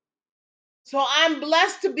long. So I'm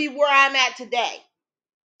blessed to be where I'm at today.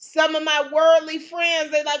 Some of my worldly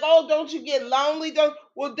friends, they're like, oh, don't you get lonely?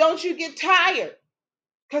 Don't you get tired?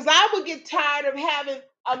 Because I would get tired of having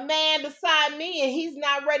a man beside me and he's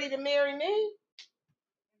not ready to marry me.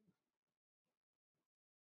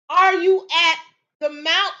 Are you at the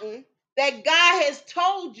mountain that God has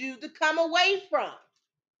told you to come away from?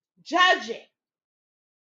 Judging.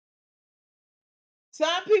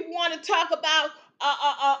 Some people want to talk about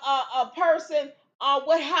a person,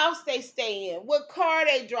 what house they stay in, what car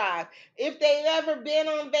they drive, if they've ever been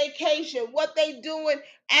on vacation, what they doing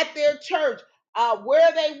at their church,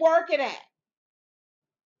 where they working at.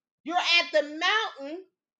 You're at the mountain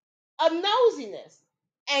of nosiness.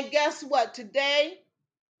 And guess what? Today,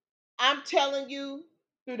 I'm telling you,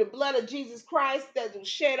 through the blood of Jesus Christ that was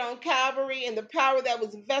shed on Calvary and the power that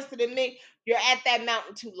was invested in me, you're at that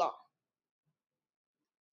mountain too long.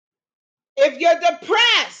 If you're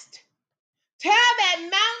depressed, tell that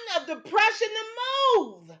mountain of depression to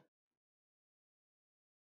move.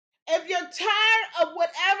 If you're tired of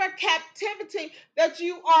whatever captivity that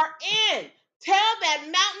you are in, tell that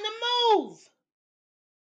mountain to move.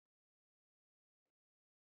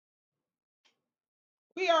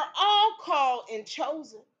 We are all called and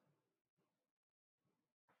chosen,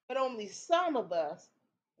 but only some of us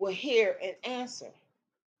will hear and answer.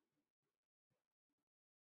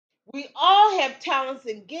 We all have talents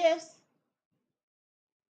and gifts.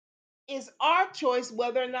 It's our choice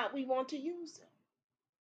whether or not we want to use them.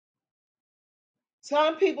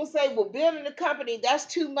 Some people say, well, building a company, that's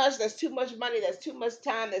too much money, that's too much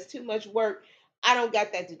time, that's too much work. I don't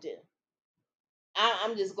got that to do.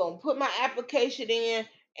 I'm just going to put my application in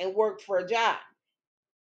and work for a job.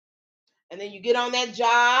 And then you get on that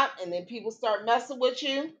job and then people start messing with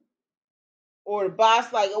you. Or the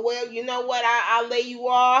boss like, oh, well, you know what, I'll lay you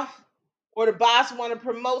off. Or the boss want to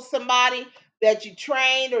promote somebody that you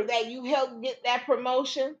trained or that you helped get that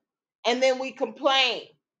promotion. And then we complain.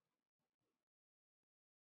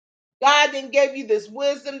 God then gave you this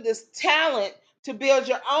wisdom, this talent to build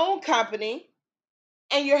your own company,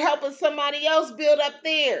 and you're helping somebody else build up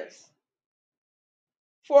theirs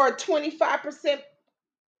for a 25%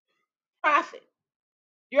 profit.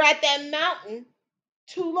 You're at that mountain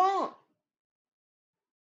too long.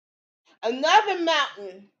 Another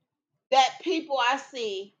mountain that people I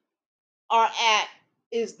see are at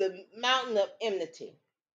is the mountain of enmity.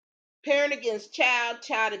 Parent against child,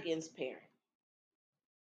 child against parent.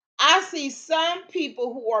 I see some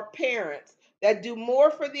people who are parents that do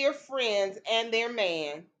more for their friends and their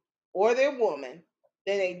man or their woman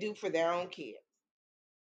than they do for their own kids.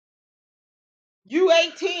 You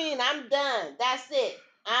 18, I'm done. That's it.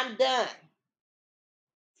 I'm done.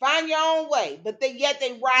 Find your own way. But yet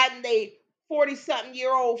they riding their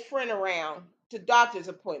 40-something-year-old friend around to doctor's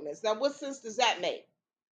appointments. Now, what sense does that make?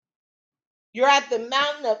 You're at the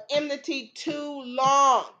mountain of enmity too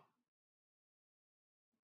long.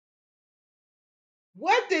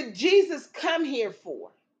 What did Jesus come here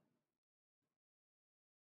for?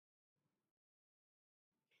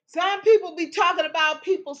 Some people be talking about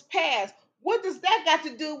people's past. What does that got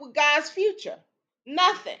to do with God's future?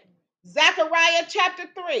 Nothing. Zechariah chapter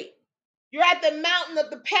 3. You're at the mountain of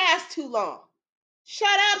the past too long.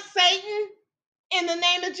 Shut up, Satan, in the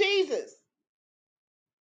name of Jesus.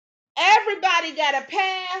 Everybody got a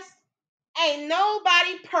past. Ain't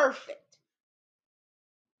nobody perfect.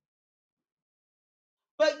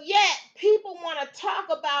 But yet, people want to talk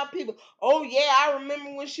about people. Oh, yeah, I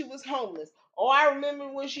remember when she was homeless. Oh, I remember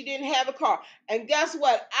when she didn't have a car. And guess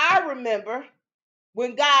what? I remember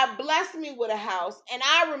when God blessed me with a house, and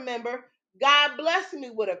I remember God blessed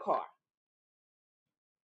me with a car.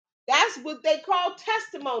 That's what they call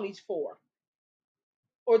testimonies for.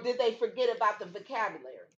 Or did they forget about the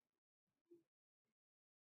vocabulary?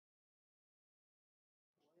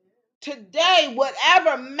 Today,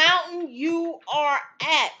 whatever mountain you are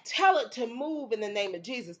at, tell it to move in the name of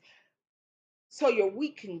Jesus so your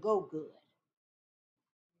week can go good.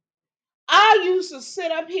 I used to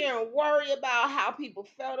sit up here and worry about how people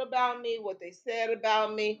felt about me, what they said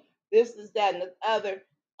about me, this, that, and the other.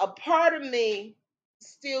 A part of me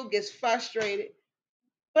still gets frustrated,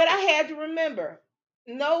 but I had to remember,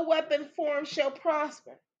 no weapon formed shall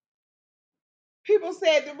prosper. People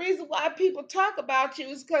said the reason why people talk about you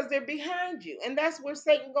is because they're behind you, and that's where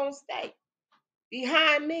Satan gonna stay,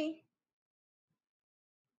 behind me.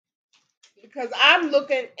 Because I'm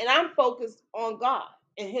looking and I'm focused on God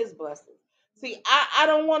and his blessings. See, I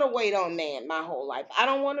don't want to wait on man my whole life. I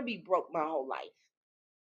don't want to be broke my whole life.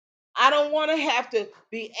 I don't want to have to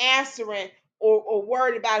be answering or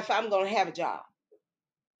worried about if I'm going to have a job.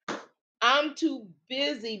 I'm too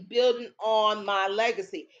busy building on my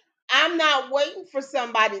legacy. I'm not waiting for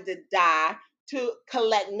somebody to die to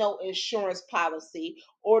collect no insurance policy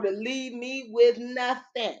or to leave me with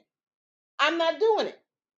nothing. I'm not doing it.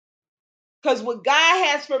 Because what God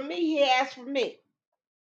has for me, he has for me.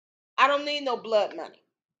 I don't need no blood money.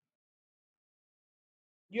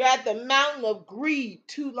 You're at the mountain of greed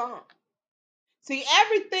too long. See,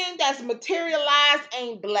 everything that's materialized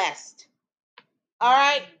ain't blessed. All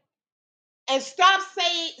right? And stop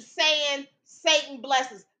saying Satan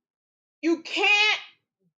blesses. You can't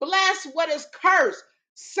bless what is cursed.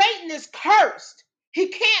 Satan is cursed. He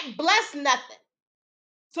can't bless nothing.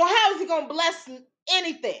 So how is he going to bless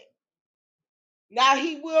anything? Now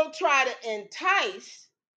he will try to entice,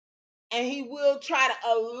 and he will try to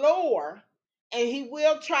allure, and he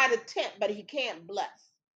will try to tempt, but he can't bless.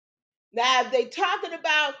 Now, if they talking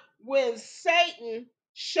about when Satan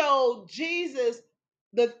showed Jesus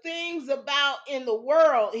the things about in the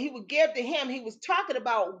world he would give to him, he was talking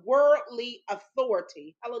about worldly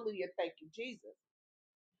authority. Hallelujah. Thank you, Jesus.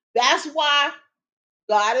 That's why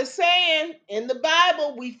God is saying in the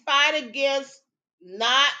Bible, we fight against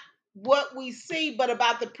not what we see, but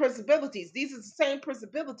about the principalities. These are the same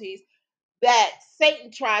principalities that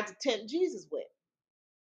Satan tried to tempt Jesus with.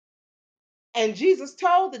 And Jesus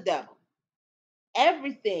told the devil,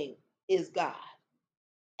 everything is God.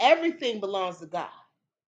 Everything belongs to God.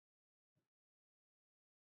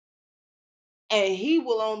 And he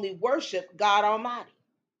will only worship God Almighty,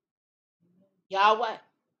 Yahweh.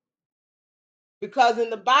 Because in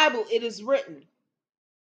the Bible it is written,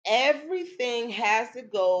 everything has to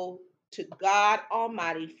go to God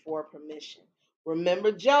Almighty for permission.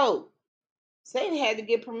 Remember Job. Satan had to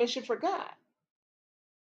get permission for God.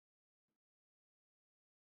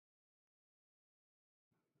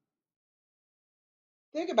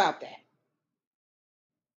 Think about that.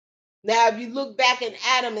 Now, if you look back at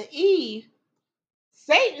Adam and Eve,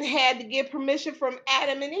 Satan had to get permission from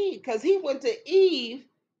Adam and Eve because he went to Eve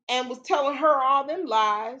and was telling her all them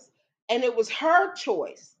lies, and it was her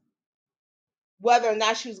choice whether or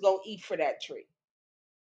not she was going to eat for that tree.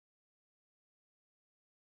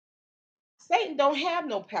 Satan don't have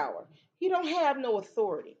no power. He don't have no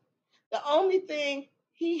authority. The only thing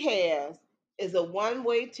he has is a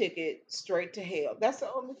one-way ticket straight to hell. That's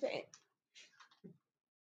the only thing.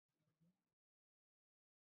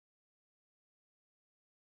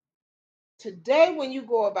 Today, when you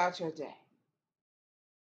go about your day,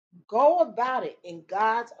 go about it in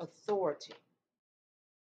God's authority.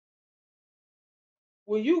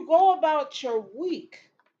 When you go about your week,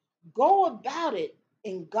 go about it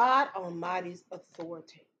in God Almighty's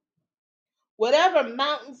authority. Whatever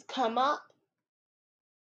mountains come up,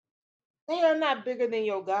 they are not bigger than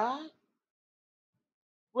your God.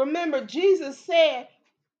 Remember, Jesus said,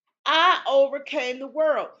 I overcame the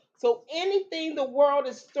world. So anything the world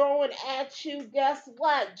is throwing at you, guess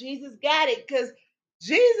what? Jesus got it, because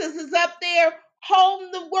Jesus is up there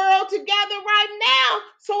holding the world together right now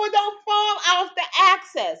so it don't fall off the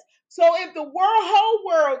axis. So if the whole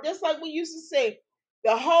world, just like we used to say,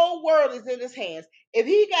 the whole world is in his hands. If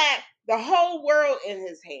he got the whole world in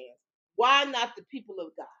his hands, why not the people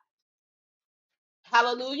of God?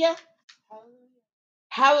 Hallelujah.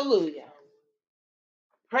 Hallelujah.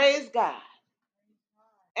 Praise God.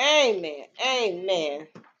 Amen. Amen.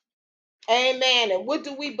 Amen. And what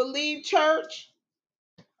do we believe, church?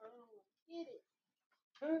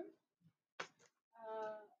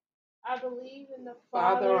 I believe in the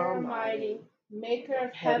Father Almighty, maker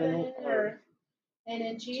of heaven and earth, and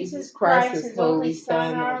in Jesus Christ, his only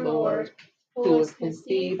Son, our Lord, who was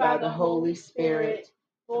conceived by the Holy Spirit,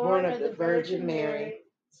 born of the Virgin Mary,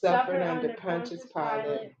 suffered under Pontius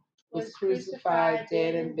Pilate, was crucified,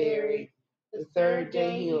 dead, and buried. The third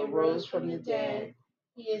day he arose from the dead.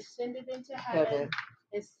 He ascended into heaven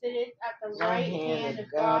and sitteth at the right hand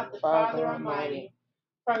of God the Father Almighty.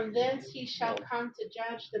 From thence he shall come to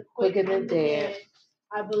judge the quick and the dead.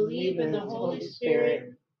 I believe in the Holy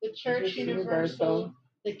Spirit, the Church universal,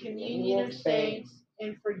 the communion of saints,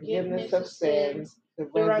 and forgiveness of sins, the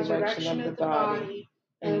resurrection of the body,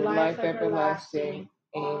 and life everlasting.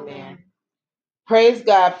 Amen. Praise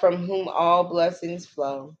God, from whom all blessings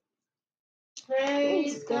flow.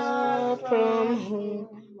 Praise God, from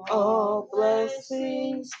whom all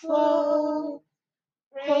blessings flow.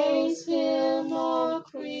 Praise him, all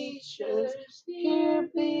creatures here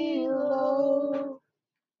below.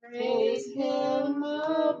 Praise him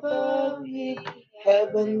above, ye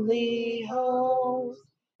heavenly hosts.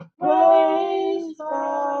 Praise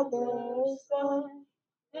Father, Son,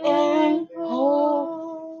 and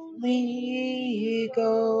Holy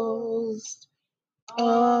Ghost.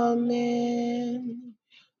 Amen.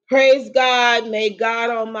 Praise God. May God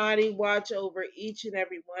Almighty watch over each and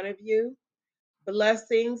every one of you.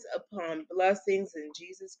 Blessings upon blessings in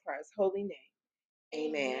Jesus Christ's holy name.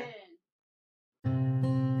 Amen.